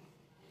sin.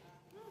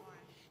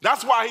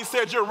 That's why he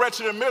said you're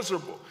wretched and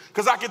miserable.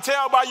 Because I can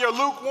tell by your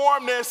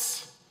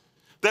lukewarmness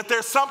that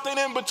there's something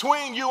in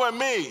between you and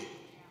me.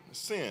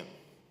 Sin.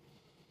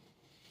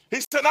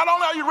 He said not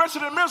only are you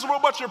wretched and miserable,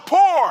 but you're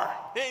poor.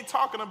 He ain't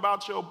talking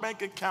about your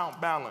bank account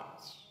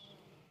balance.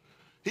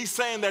 He's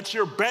saying that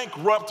you're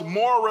bankrupt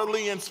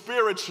morally and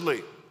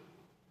spiritually.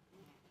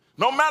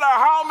 No matter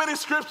how many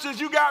scriptures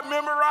you got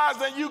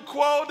memorized and you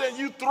quote and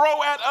you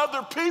throw at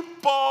other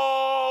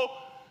people,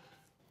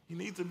 you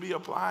need to be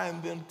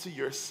applying them to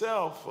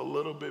yourself a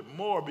little bit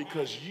more,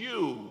 because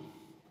you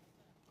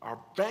are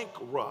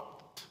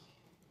bankrupt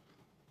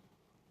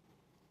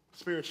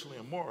spiritually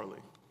and morally.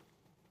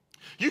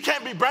 You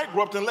can't be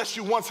bankrupt unless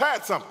you once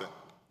had something.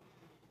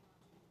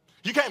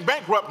 You can't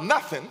bankrupt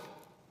nothing.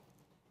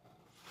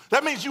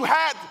 That means you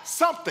had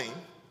something,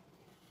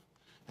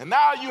 and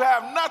now you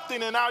have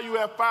nothing, and now you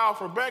have filed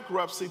for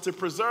bankruptcy to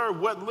preserve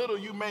what little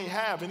you may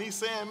have. And he's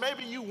saying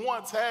maybe you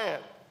once had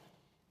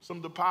some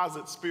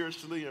deposits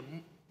spiritually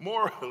and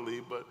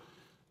morally, but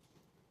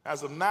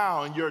as of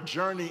now, in your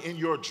journey, in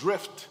your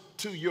drift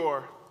to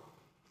your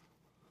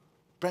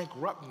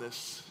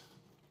bankruptness,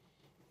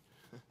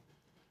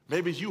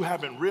 maybe you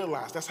haven't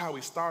realized that's how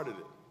he started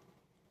it.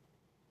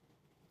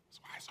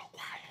 That's why it's so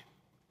quiet.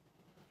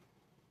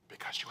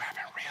 Because you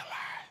haven't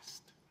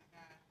realized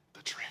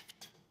the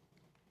drift.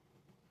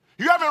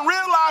 You haven't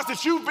realized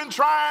that you've been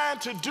trying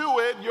to do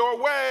it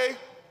your way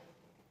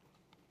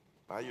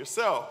by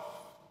yourself.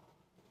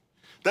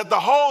 That the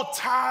whole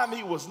time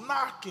he was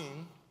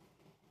knocking,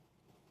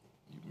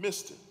 you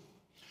missed it.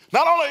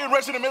 Not only are you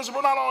wretched and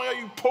miserable, not only are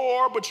you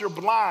poor, but you're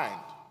blind.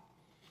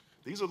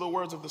 These are the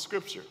words of the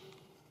scripture.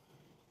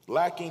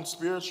 Lacking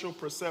spiritual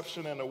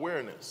perception and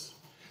awareness.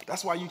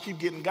 That's why you keep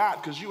getting God,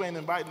 because you ain't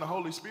inviting the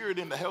Holy Spirit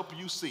in to help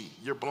you see.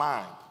 You're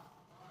blind.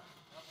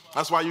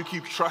 That's why you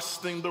keep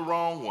trusting the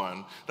wrong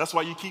one. That's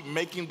why you keep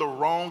making the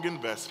wrong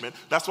investment.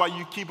 That's why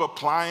you keep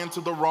applying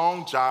to the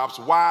wrong jobs.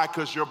 Why?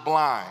 Because you're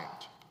blind.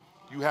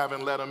 You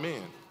haven't let them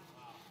in.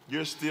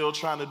 You're still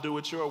trying to do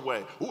it your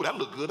way. Ooh, that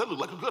look good. That look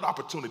like a good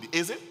opportunity.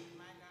 Is it?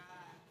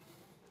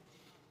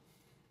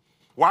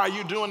 Why are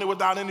you doing it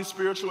without any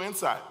spiritual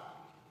insight?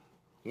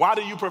 Why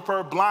do you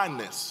prefer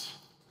blindness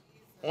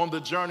on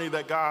the journey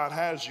that God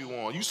has you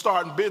on? You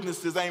starting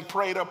businesses ain't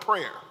prayed a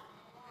prayer.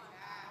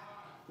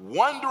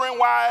 Wondering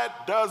why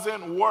it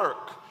doesn't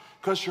work.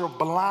 Because you're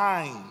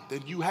blind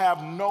and you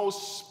have no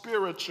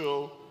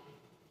spiritual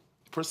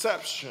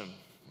perception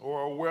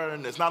or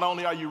awareness. Not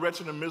only are you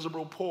wretched and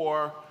miserable,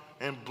 poor,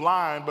 and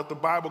blind, but the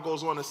Bible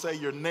goes on to say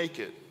you're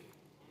naked,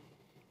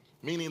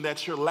 meaning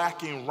that you're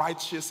lacking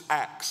righteous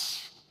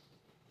acts.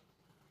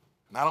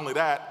 Not only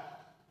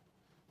that,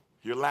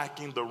 you're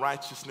lacking the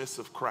righteousness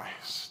of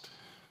Christ.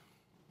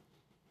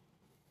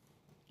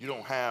 You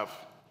don't have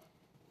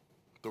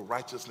the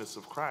righteousness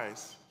of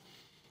Christ,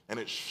 and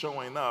it's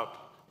showing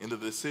up in the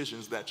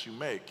decisions that you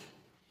make.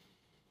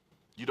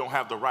 You don't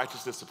have the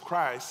righteousness of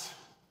Christ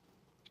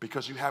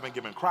because you haven't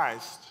given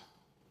Christ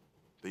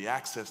the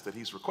access that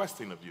he's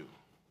requesting of you.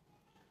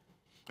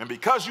 And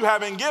because you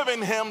haven't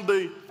given him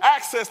the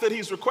access that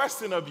he's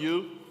requesting of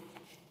you,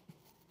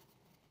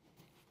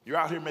 you're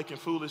out here making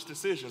foolish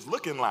decisions,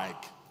 looking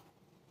like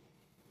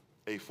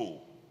a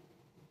fool.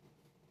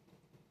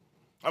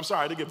 I'm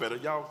sorry, to get better.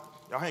 Y'all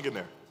hang in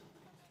there.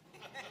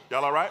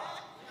 Y'all all right?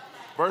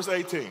 Verse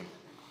 18.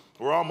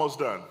 We're almost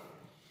done.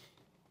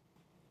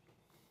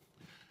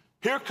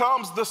 Here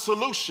comes the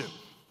solution.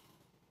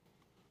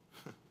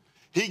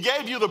 He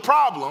gave you the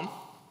problem,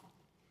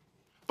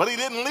 but he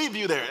didn't leave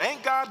you there.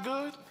 Ain't God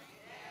good?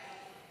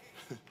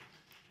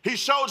 He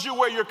showed you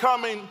where you're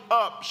coming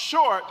up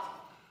short,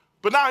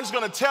 but now he's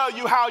going to tell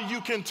you how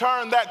you can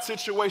turn that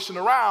situation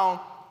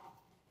around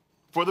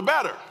for the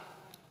better.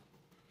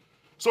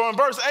 So in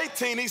verse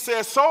 18, he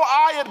says, so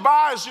I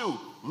advise you.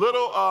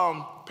 Little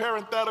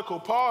parenthetical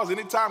pause.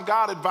 Anytime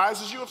God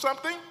advises you of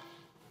something,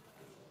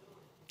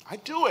 I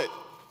do it.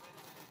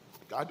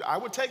 I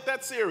would take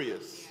that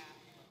serious.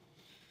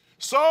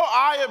 So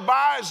I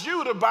advise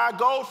you to buy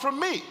gold from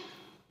me.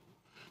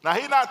 Now,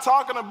 he's not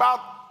talking about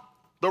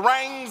the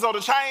rings or the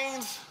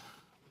chains.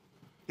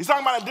 He's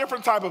talking about a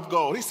different type of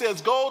gold. He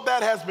says gold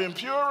that has been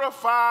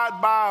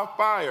purified by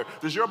fire.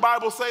 Does your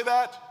Bible say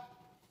that?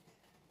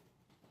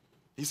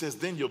 He says,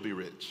 then you'll be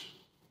rich.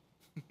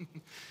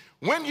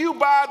 When you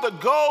buy the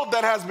gold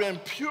that has been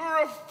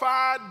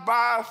purified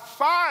by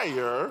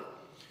fire,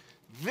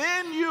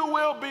 then you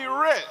will be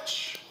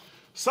rich.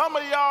 Some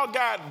of y'all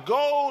got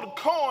gold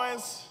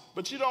coins,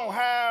 but you don't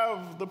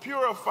have the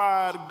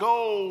purified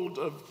gold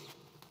of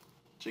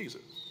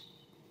Jesus.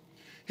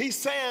 He's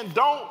saying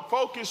don't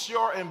focus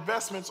your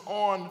investments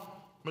on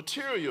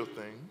material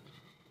things.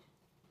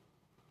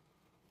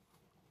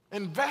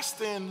 Invest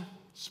in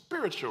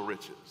spiritual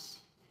riches.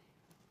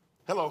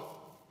 Hello,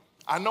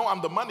 I know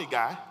I'm the money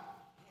guy.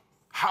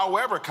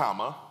 However,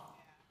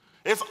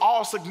 it's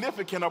all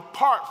significant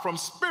apart from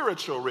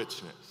spiritual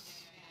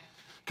richness.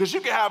 Because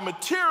you can have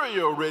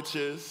material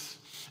riches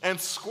and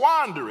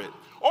squander it.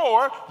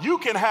 Or you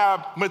can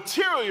have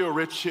material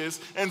riches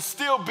and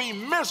still be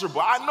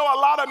miserable. I know a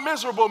lot of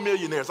miserable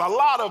millionaires, a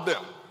lot of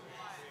them.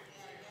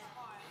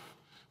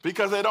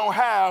 Because they don't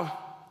have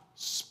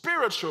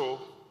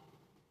spiritual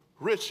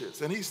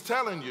riches. And he's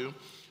telling you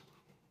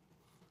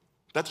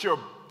that your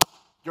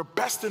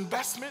best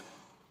investment,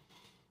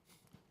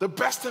 the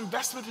best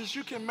investment that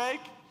you can make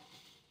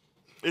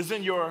is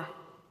in your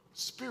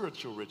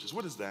spiritual riches.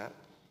 What is that?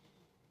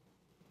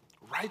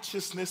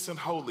 Righteousness and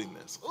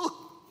holiness. Ooh.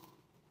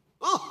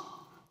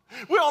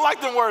 We don't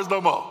like them words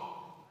no more.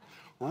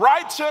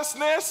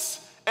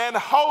 Righteousness and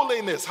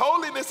holiness.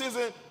 Holiness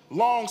isn't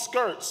long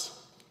skirts.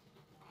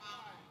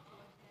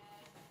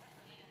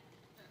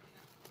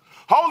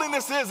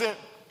 Holiness isn't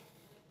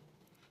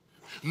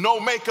no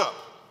makeup.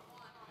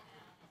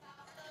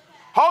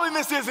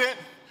 Holiness isn't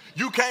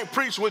you can't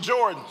preach with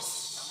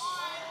Jordans.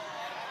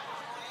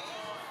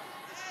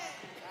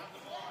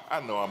 I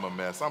know I'm a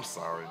mess. I'm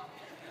sorry.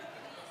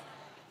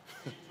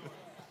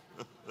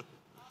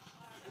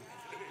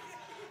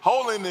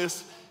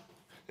 Holiness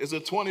is a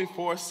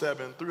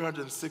 24/7,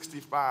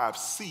 365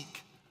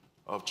 seek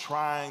of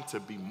trying to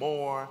be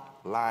more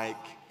like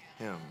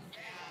him.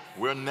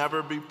 We'll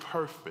never be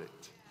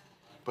perfect,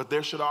 but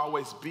there should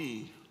always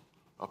be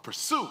a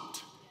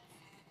pursuit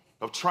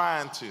of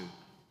trying to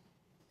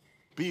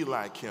be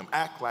like him,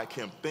 act like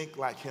him, think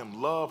like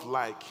him, love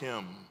like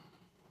him.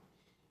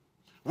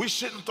 We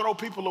shouldn't throw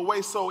people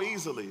away so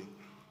easily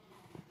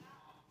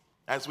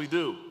as we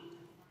do.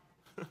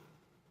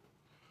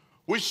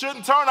 We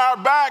shouldn't turn our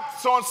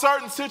backs on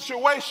certain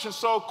situations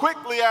so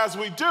quickly as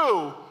we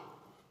do.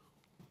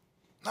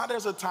 Now,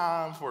 there's a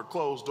time for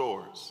closed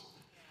doors,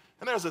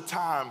 and there's a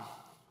time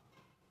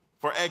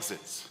for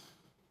exits.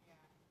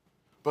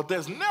 But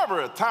there's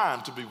never a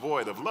time to be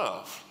void of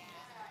love.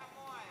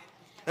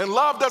 And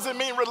love doesn't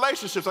mean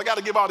relationships. I got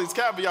to give all these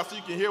caveats so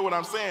you can hear what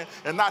I'm saying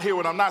and not hear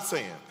what I'm not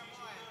saying.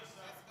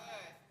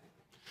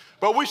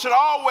 But we should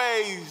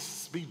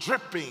always be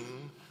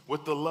dripping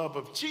with the love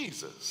of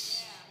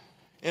Jesus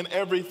in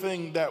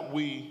everything that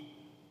we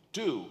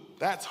do.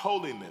 That's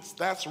holiness.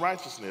 That's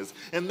righteousness.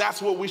 And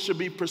that's what we should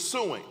be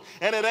pursuing.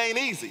 And it ain't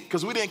easy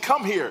because we didn't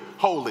come here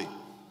holy.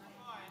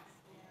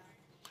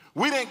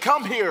 We didn't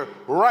come here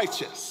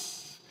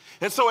righteous.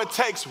 And so it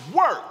takes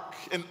work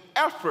and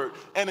effort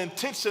and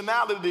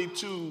intentionality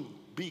to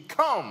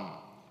become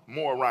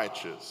more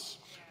righteous,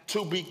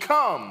 to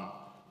become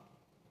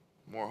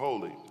more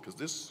holy. Because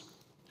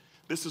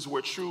this is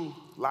where true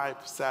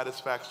life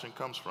satisfaction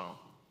comes from.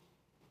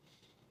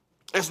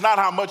 It's not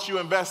how much you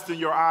invest in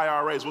your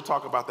IRAs. We'll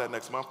talk about that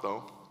next month,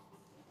 though.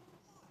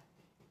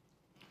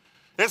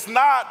 It's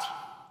not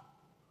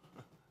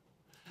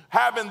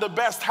having the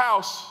best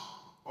house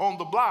on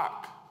the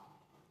block.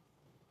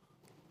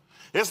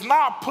 It's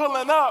not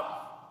pulling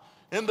up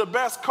in the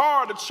best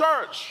car to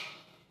church.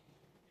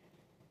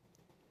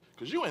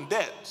 Because you in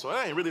debt, so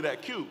it ain't really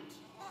that cute.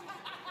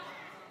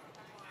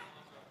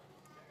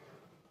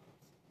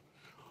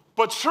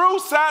 But true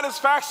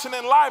satisfaction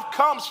in life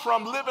comes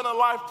from living a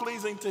life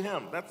pleasing to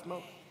him. That's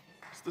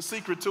the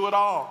secret to it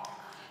all.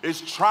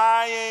 It's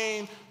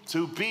trying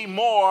to be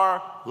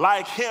more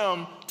like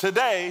him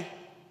today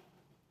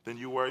than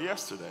you were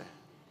yesterday.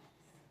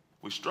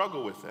 We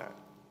struggle with that.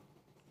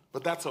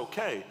 But that's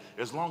okay,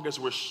 as long as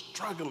we're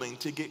struggling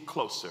to get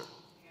closer.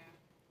 Yeah.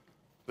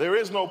 There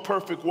is no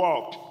perfect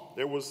walk.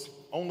 There was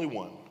only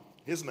one.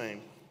 His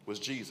name was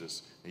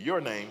Jesus. And your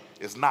name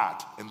is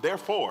not. And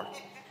therefore,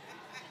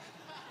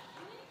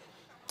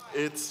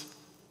 it's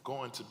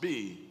going to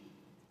be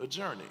a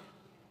journey.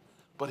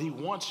 But he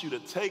wants you to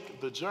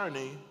take the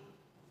journey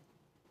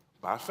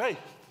by faith.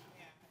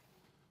 Yeah.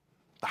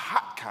 The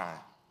hot kind,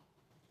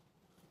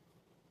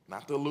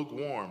 not the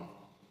lukewarm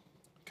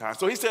kind.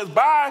 So he says,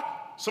 buy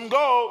some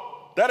gold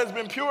that has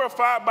been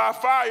purified by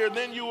fire,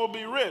 then you will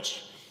be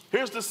rich.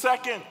 Here's the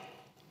second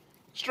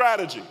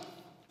strategy.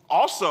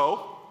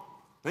 Also,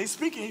 when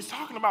he's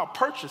talking about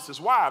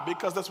purchases. Why?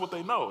 Because that's what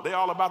they know. They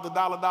all about the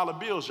dollar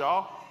bills,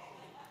 y'all.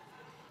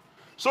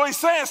 So he's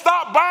saying,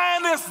 stop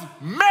buying this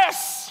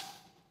mess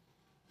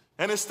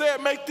and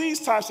instead make these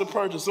types of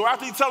purchases. So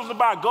after he tells them to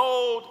buy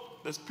gold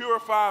that's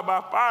purified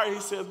by fire, he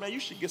says, man, you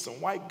should get some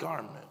white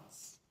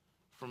garments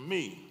from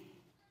me,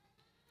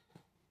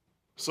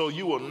 so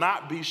you will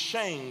not be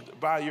shamed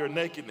by your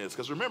nakedness.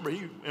 Because remember,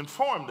 he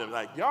informed them,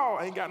 like,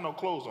 y'all ain't got no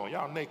clothes on.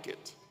 Y'all naked.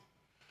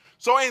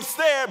 So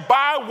instead,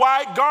 buy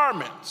white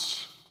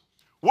garments.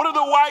 What do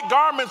the white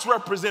garments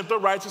represent? The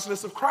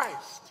righteousness of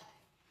Christ.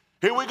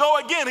 Here we go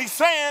again. He's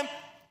saying,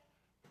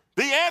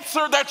 the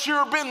answer that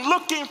you've been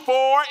looking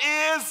for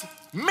is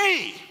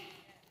me.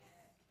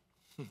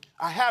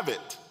 I have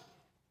it.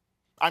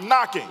 I'm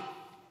knocking.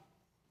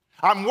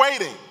 I'm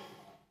waiting.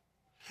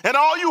 And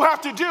all you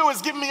have to do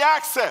is give me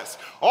access.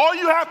 All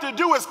you have to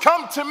do is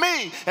come to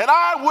me, and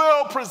I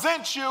will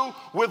present you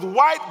with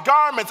white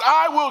garments.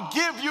 I will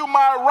give you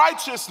my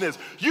righteousness.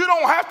 You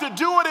don't have to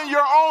do it in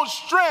your own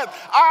strength.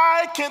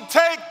 I can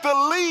take the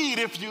lead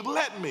if you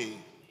let me.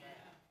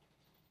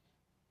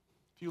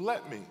 If you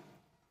let me.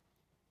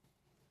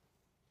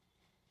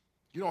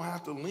 You don't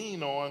have to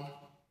lean on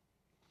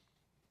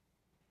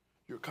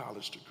your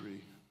college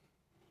degree.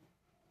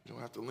 You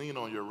don't have to lean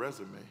on your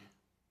resume.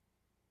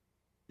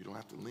 You don't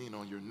have to lean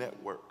on your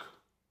network.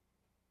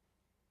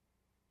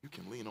 You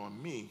can lean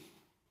on me.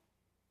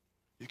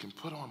 You can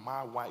put on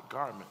my white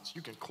garments.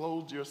 You can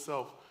clothe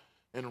yourself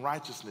in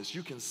righteousness.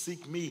 You can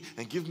seek me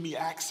and give me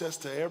access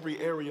to every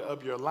area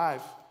of your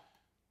life,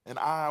 and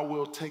I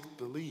will take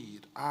the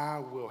lead. I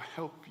will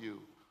help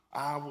you.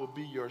 I will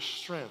be your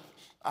strength.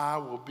 I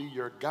will be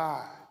your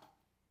guide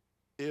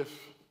if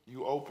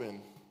you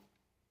open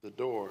the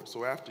door.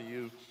 So after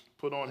you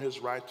put on his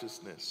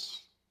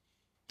righteousness,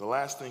 the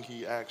last thing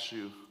he asks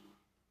you,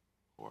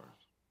 or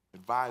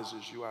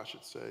advises you, I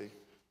should say,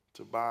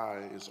 to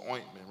buy is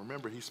ointment.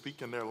 Remember, he's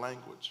speaking their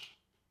language.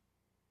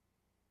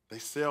 They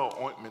sell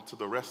ointment to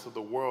the rest of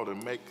the world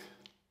and make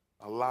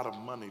a lot of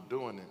money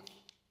doing it.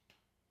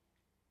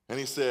 And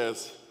he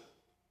says,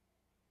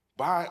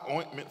 buy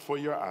ointment for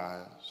your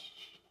eyes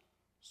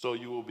so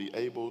you will be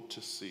able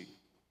to see.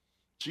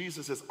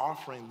 Jesus is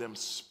offering them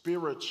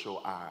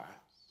spiritual eyes,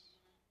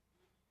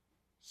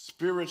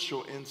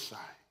 spiritual insight,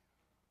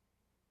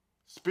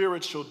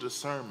 Spiritual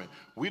discernment.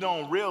 We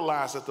don't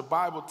realize that the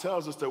Bible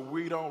tells us that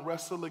we don't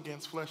wrestle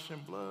against flesh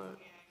and blood,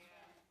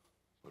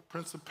 but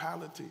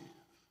principalities.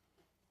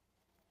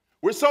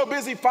 We're so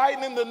busy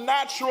fighting in the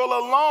natural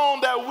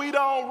alone that we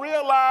don't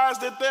realize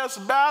that this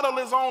battle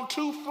is on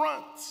two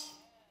fronts.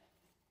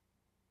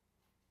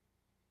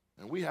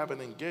 And we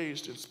haven't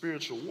engaged in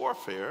spiritual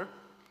warfare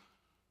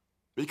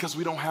because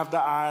we don't have the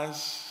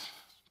eyes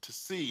to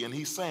see. And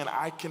he's saying,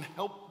 I can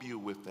help you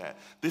with that.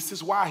 This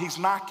is why he's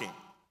knocking.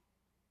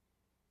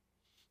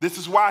 This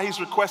is why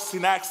he's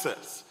requesting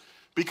access.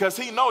 Because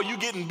he knows you're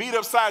getting beat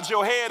upside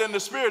your head in the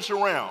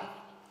spiritual realm.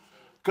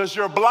 Because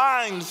you're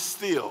blind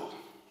still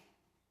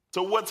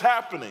to what's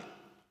happening.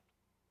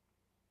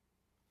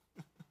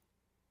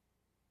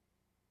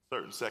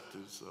 Certain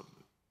sectors of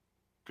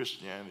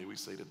Christianity, we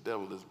say the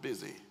devil is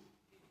busy.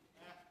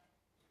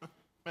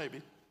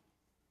 Maybe.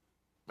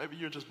 Maybe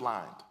you're just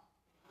blind.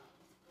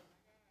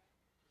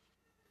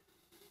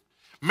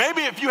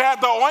 Maybe if you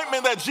had the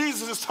ointment that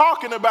Jesus is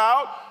talking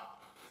about,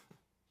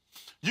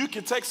 you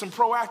can take some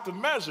proactive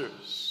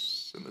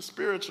measures in the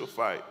spiritual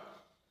fight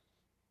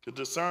to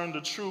discern the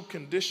true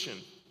condition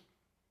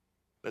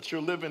that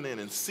you're living in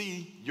and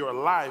see your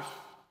life.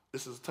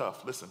 This is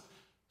tough. Listen,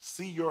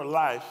 see your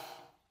life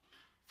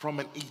from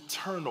an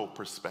eternal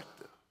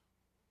perspective.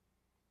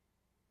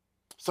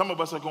 Some of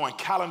us are going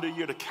calendar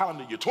year to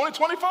calendar year.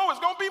 2024 is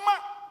going to be mine.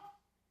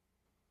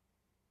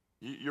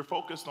 You're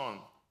focused on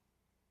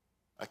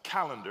a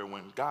calendar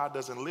when God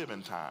doesn't live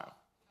in time.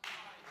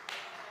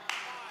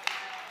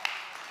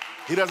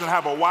 He doesn't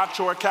have a watch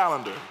or a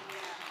calendar.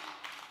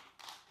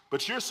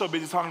 But you're so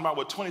busy talking about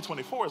what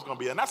 2024 is going to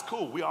be. And that's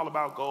cool. We all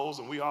about goals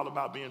and we all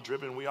about being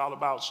driven. We all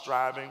about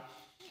striving.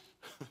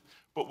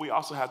 But we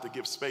also have to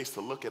give space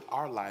to look at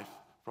our life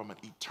from an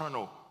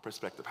eternal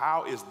perspective.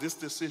 How is this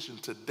decision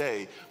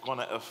today going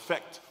to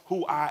affect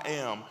who I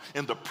am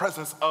in the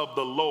presence of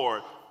the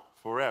Lord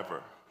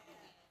forever?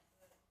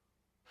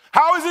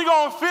 How is he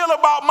going to feel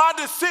about my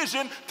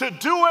decision to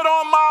do it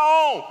on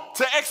my own,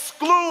 to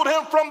exclude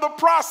him from the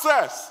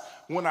process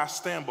when I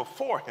stand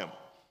before him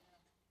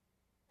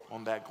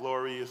on that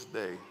glorious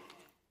day?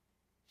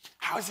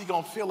 How is he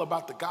going to feel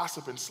about the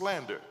gossip and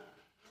slander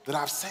that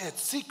I've said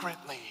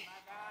secretly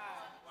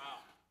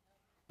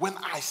when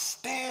I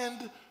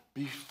stand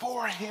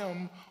before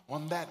him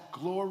on that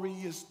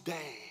glorious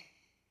day?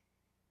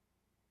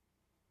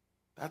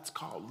 That's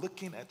called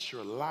looking at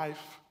your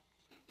life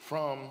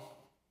from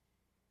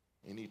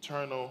an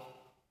eternal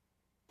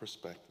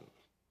perspective.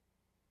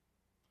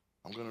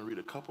 I'm going to read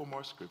a couple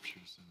more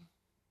scriptures and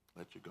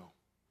let you go.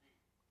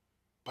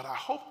 But I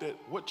hope that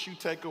what you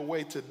take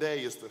away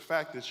today is the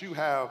fact that you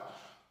have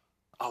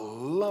a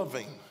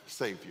loving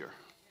Savior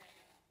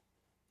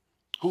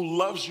who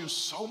loves you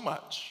so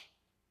much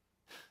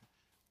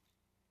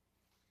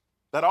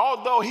that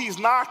although he's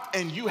knocked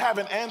and you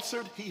haven't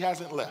answered, he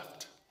hasn't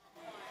left.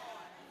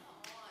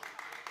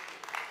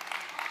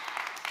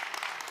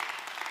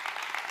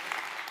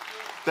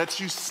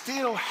 That you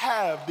still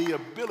have the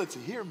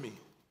ability, hear me,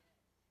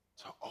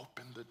 to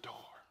open the door.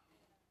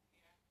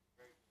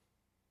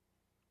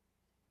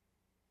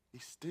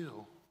 He's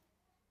still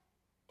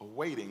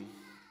awaiting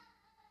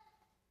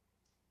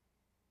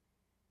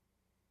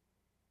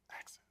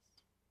access.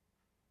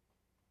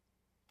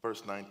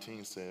 Verse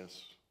 19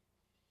 says,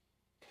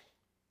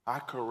 I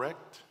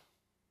correct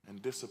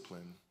and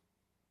discipline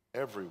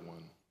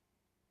everyone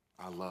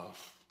I love.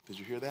 Did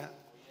you hear that?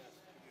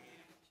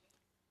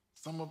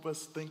 Some of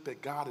us think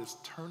that God is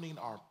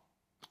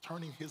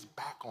turning his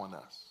back on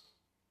us.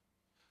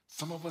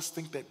 Some of us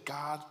think that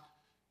God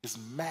is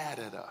mad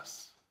at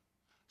us.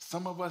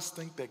 Some of us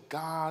think that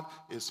God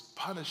is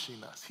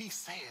punishing us. He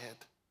said,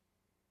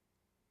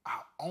 I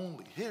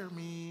only, hear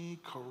me,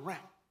 correct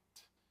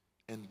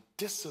and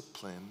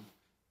discipline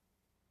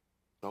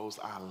those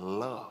I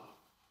love.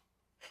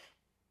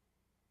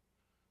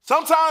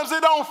 Sometimes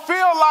it don't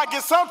feel like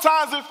it.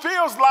 Sometimes it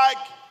feels like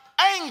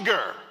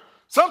anger.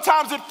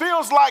 Sometimes it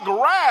feels like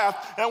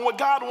wrath. And what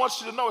God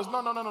wants you to know is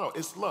no.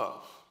 It's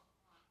love.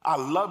 I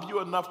love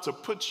you enough to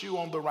put you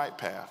on the right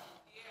path.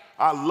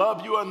 I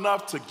love you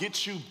enough to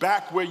get you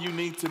back where you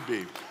need to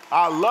be.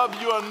 I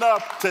love you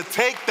enough to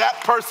take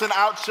that person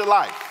out your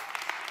life.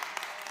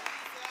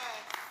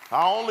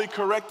 I only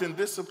correct and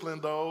discipline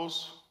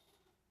those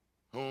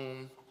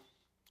whom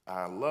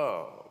I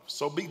love.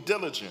 So be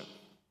diligent.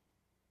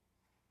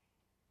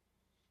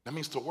 That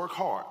means to work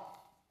hard.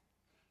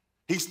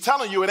 He's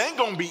telling you it ain't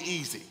going to be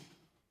easy.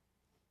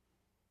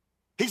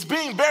 He's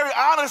being very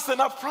honest and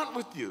upfront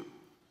with you.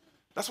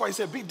 That's why he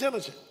said be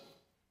diligent.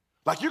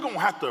 Like you're going to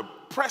have to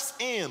press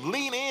in,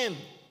 lean in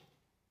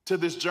to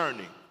this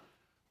journey.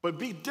 But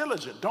be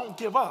diligent. Don't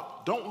give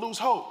up. Don't lose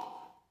hope.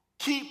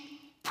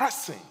 Keep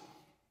pressing.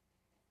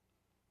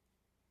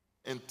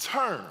 And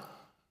turn.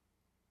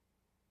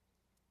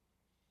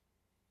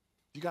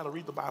 You got to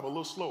read the Bible a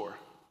little slower.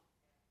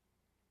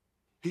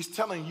 He's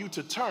telling you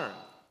to turn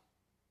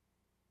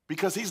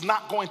because he's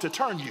not going to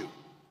turn you.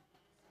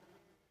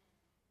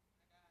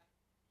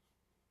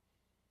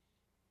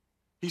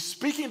 He's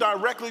speaking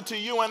directly to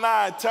you and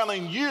I,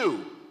 telling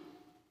you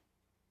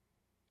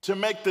to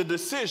make the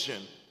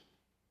decision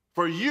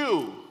for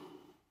you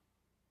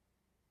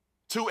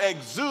to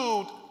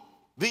exude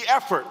the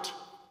effort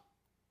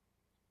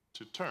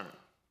to turn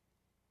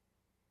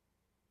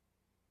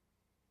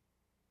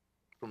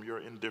from your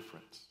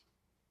indifference.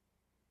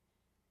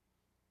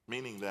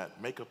 Meaning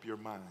that, make up your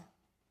mind.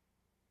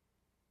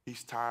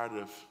 He's tired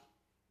of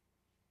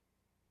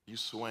you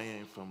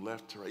swaying from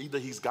left to right. Either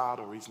he's God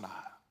or he's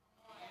not.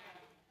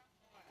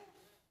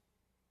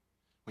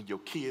 When your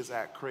kids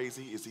act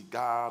crazy, is he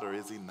God or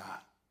is he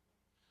not?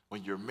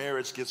 When your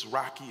marriage gets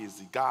rocky, is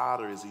he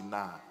God or is he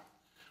not?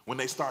 When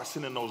they start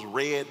sending those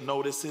red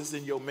notices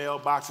in your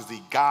mailbox, is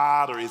he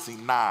God or is he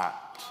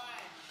not?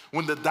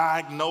 When the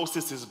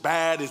diagnosis is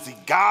bad, is he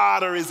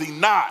God or is he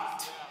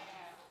not?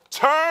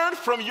 Turn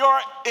from your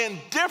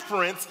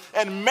indifference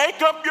and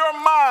make up your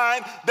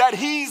mind that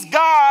he's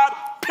God,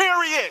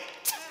 period.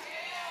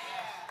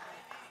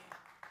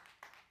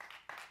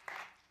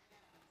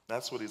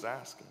 That's what he's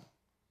asking.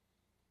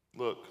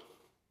 Look,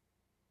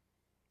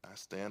 I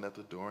stand at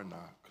the door and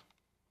knock.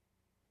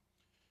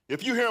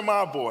 If you hear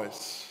my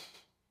voice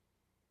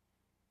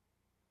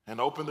and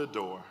open the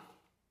door,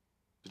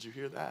 did you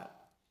hear that?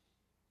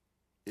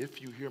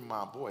 If you hear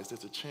my voice,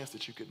 there's a chance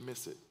that you could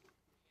miss it.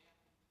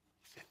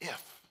 He said,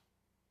 if.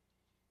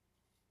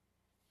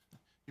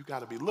 You got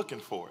to be looking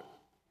for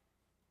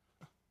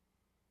it.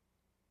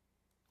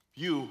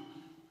 If you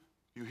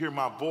hear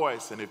my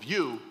voice, and if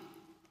you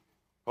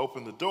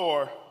open the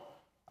door,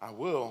 I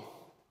will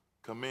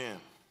come in.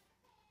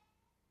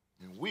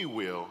 And we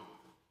will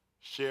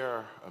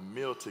share a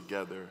meal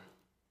together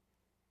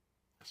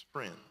as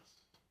friends.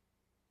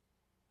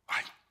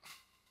 Right?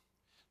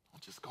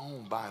 Don't just go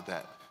on by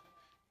that.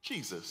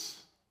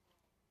 Jesus,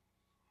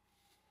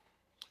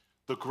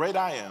 the great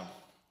I am,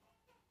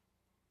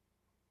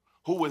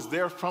 who was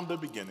there from the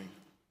beginning,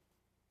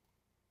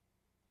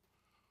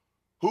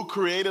 who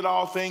created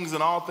all things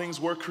and all things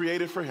were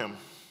created for him,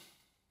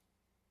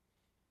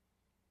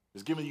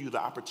 is giving you the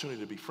opportunity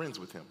to be friends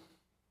with him.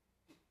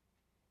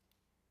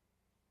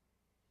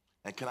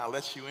 And can I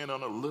let you in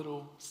on a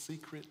little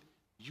secret?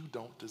 You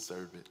don't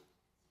deserve it.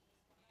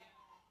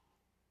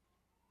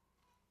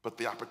 But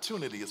the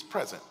opportunity is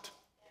present.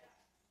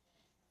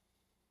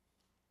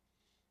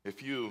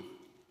 If you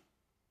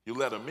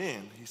let him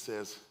in, he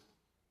says,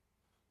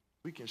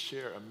 we can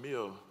share a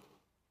meal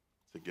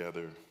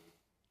together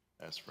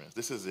as friends.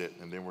 This is it,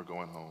 and then we're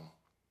going home.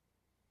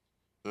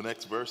 The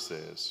next verse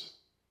says,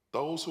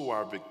 those who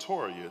are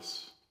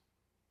victorious,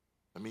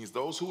 that means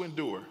those who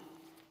endure.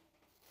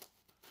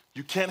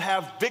 You can't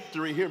have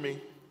victory, hear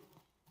me,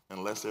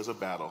 unless there's a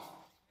battle.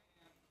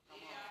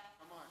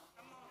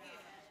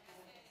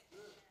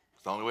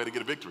 It's the only way to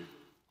get a victory.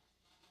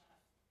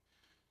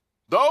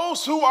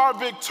 Those who are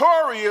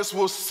victorious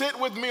will sit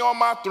with me on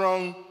my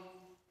throne,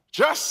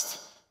 just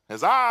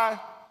as I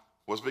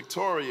was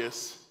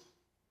victorious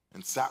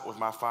and sat with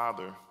my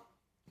Father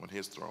on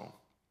his throne.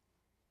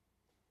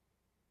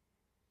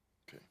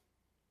 Okay,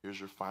 here's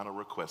your final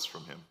request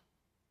from him.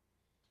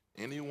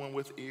 Anyone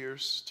with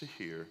ears to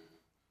hear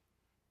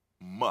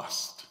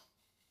must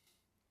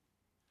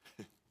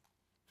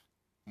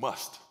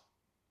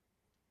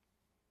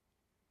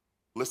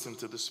listen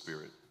to the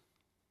Spirit.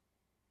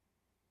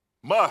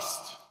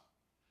 Must.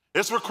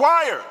 It's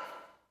required.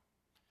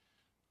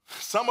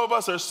 Some of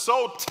us are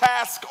so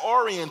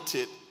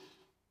task-oriented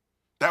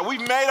that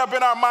we've made up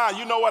in our mind,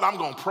 you know what, I'm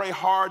going to pray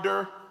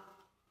harder.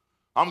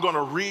 I'm going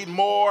to read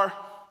more.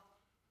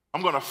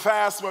 I'm going to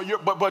fast more.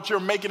 But you're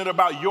making it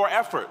about your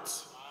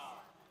efforts.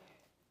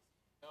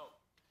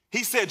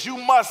 He said you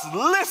must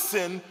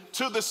listen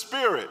to the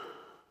Spirit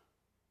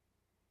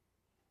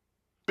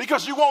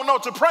because you won't know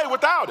to pray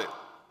without it.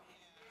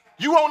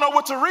 You won't know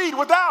what to read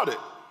without it.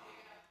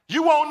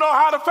 You won't know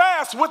how to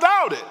fast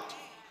without it.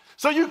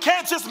 So you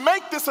can't just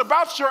make this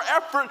about your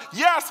effort.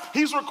 Yes,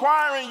 he's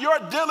requiring your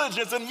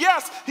diligence. And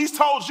yes, he's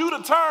told you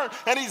to turn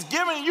and he's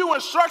giving you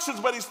instructions,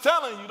 but he's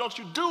telling you, don't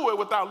you do it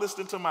without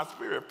listening to my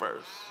Spirit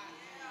first.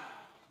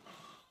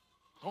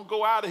 Don't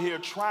go out of here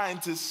trying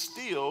to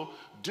still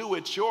do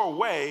it your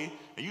way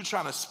and you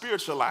trying to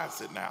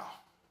spiritualize it now.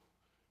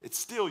 It's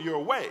still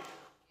your way.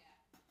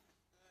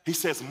 He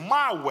says,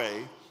 my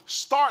way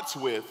starts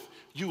with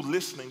you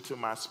listening to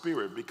my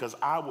Spirit because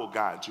I will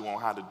guide you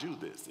on how to do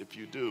this if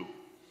you do.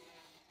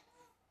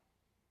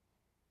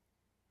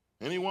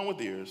 Anyone with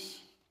ears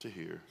to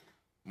hear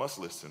must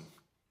listen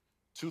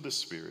to the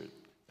Spirit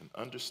and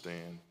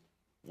understand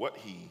what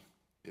he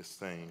is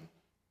saying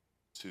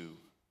to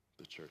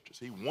the churches.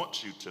 He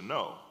wants you to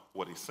know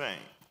what he's saying.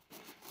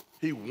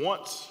 He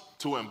wants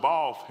to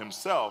involve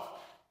himself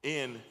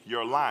in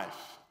your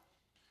life,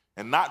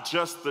 and not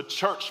just the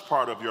church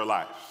part of your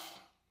life.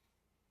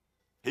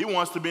 He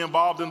wants to be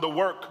involved in the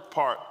work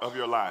part of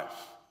your life,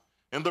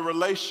 in the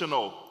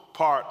relational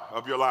part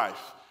of your life,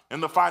 in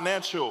the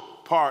financial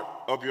part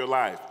of your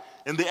life,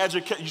 in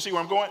the you see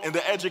where I'm going? In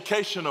the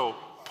educational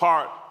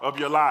part of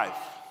your life.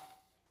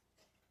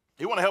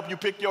 He want to help you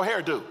pick your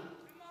hairdo.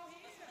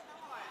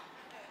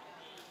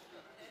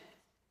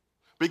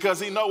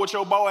 because he know what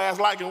your Boaz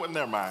like and what,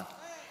 never mind.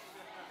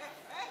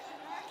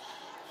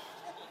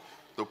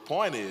 The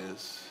point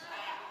is,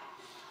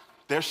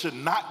 there should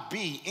not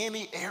be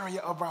any area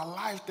of our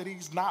life that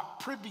he's not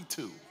privy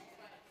to.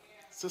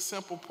 It's a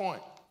simple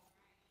point.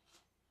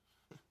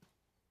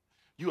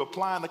 You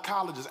applying to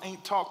colleges,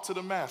 ain't talked to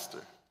the master.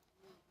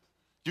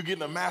 You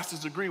getting a master's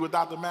degree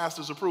without the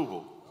master's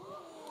approval.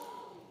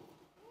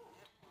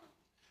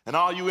 And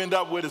all you end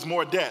up with is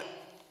more debt,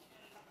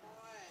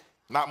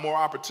 not more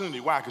opportunity.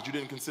 Why? Because you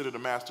didn't consider the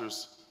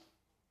master's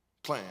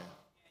plan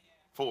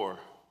for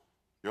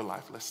your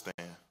life. Let's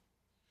stand.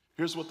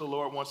 Here's what the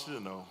Lord wants you to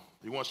know.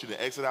 He wants you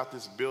to exit out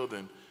this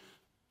building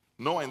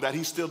knowing that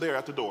he's still there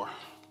at the door,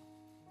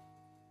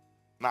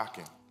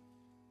 knocking.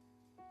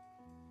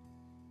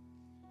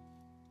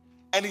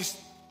 And he's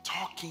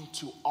talking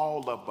to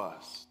all of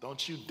us.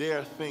 Don't you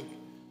dare think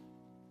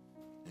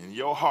in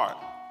your heart,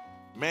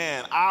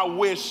 man, I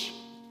wish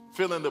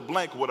fill in the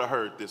blank would have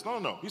heard this.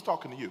 No. He's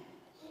talking to you.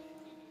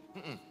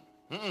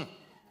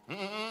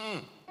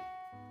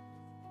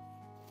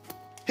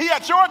 He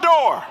at your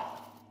door,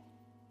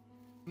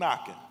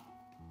 knocking,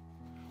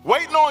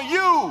 waiting on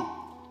you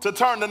to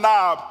turn the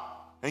knob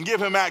and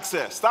give him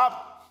access.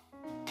 Stop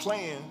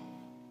playing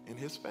in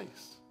his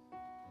face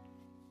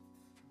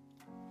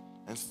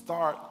and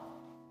start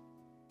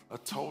a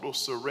total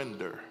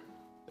surrender.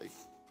 Hey,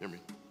 hear me?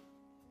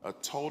 A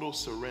total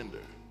surrender.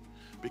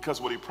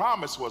 Because what he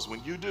promised was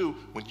when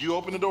you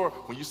open the door,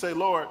 when you say,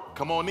 Lord,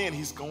 come on in,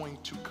 he's going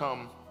to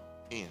come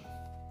in.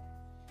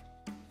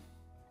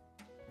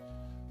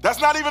 That's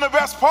not even the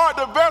best part.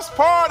 The best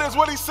part is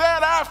what he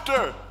said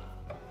after.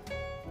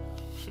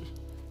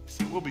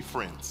 See, we'll be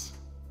friends.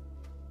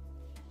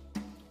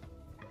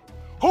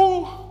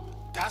 Who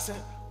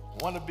doesn't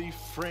want to be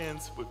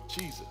friends with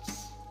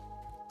Jesus?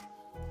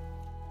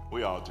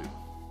 We all do.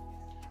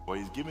 Well,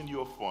 he's giving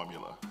you a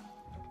formula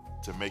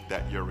to make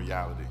that your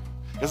reality.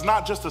 It's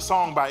not just a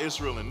song by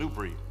Israel and New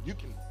Breed. You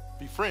can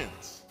be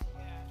friends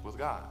with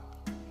God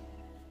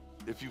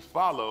if you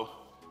follow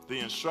the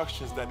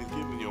instructions that he's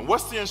giving you. And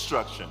what's the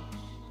instruction?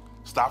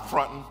 Stop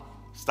fronting,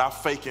 stop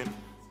faking,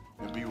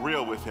 and be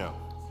real with him.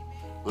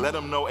 Let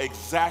him know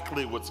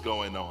exactly what's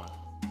going on.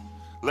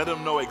 Let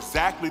him know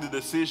exactly the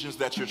decisions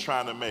that you're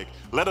trying to make.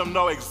 Let him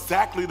know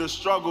exactly the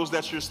struggles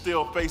that you're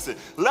still facing.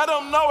 Let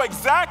him know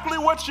exactly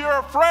what you're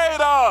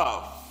afraid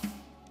of.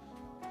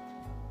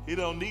 He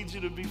don't need you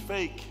to be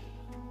fake.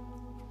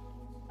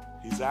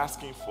 He's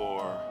asking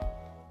for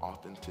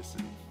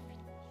authenticity.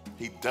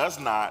 He does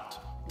not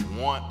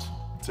want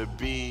to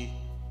be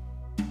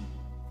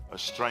a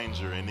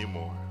stranger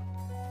anymore.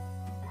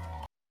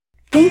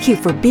 Thank you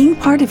for being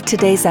part of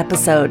today's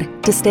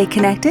episode. To stay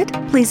connected,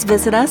 please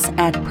visit us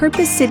at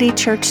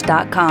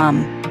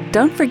purposecitychurch.com.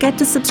 Don't forget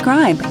to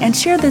subscribe and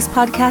share this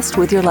podcast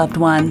with your loved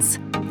ones.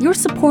 Your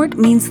support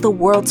means the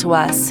world to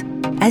us.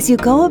 As you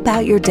go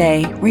about your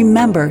day,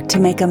 remember to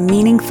make a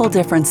meaningful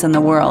difference in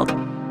the world.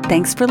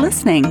 Thanks for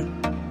listening.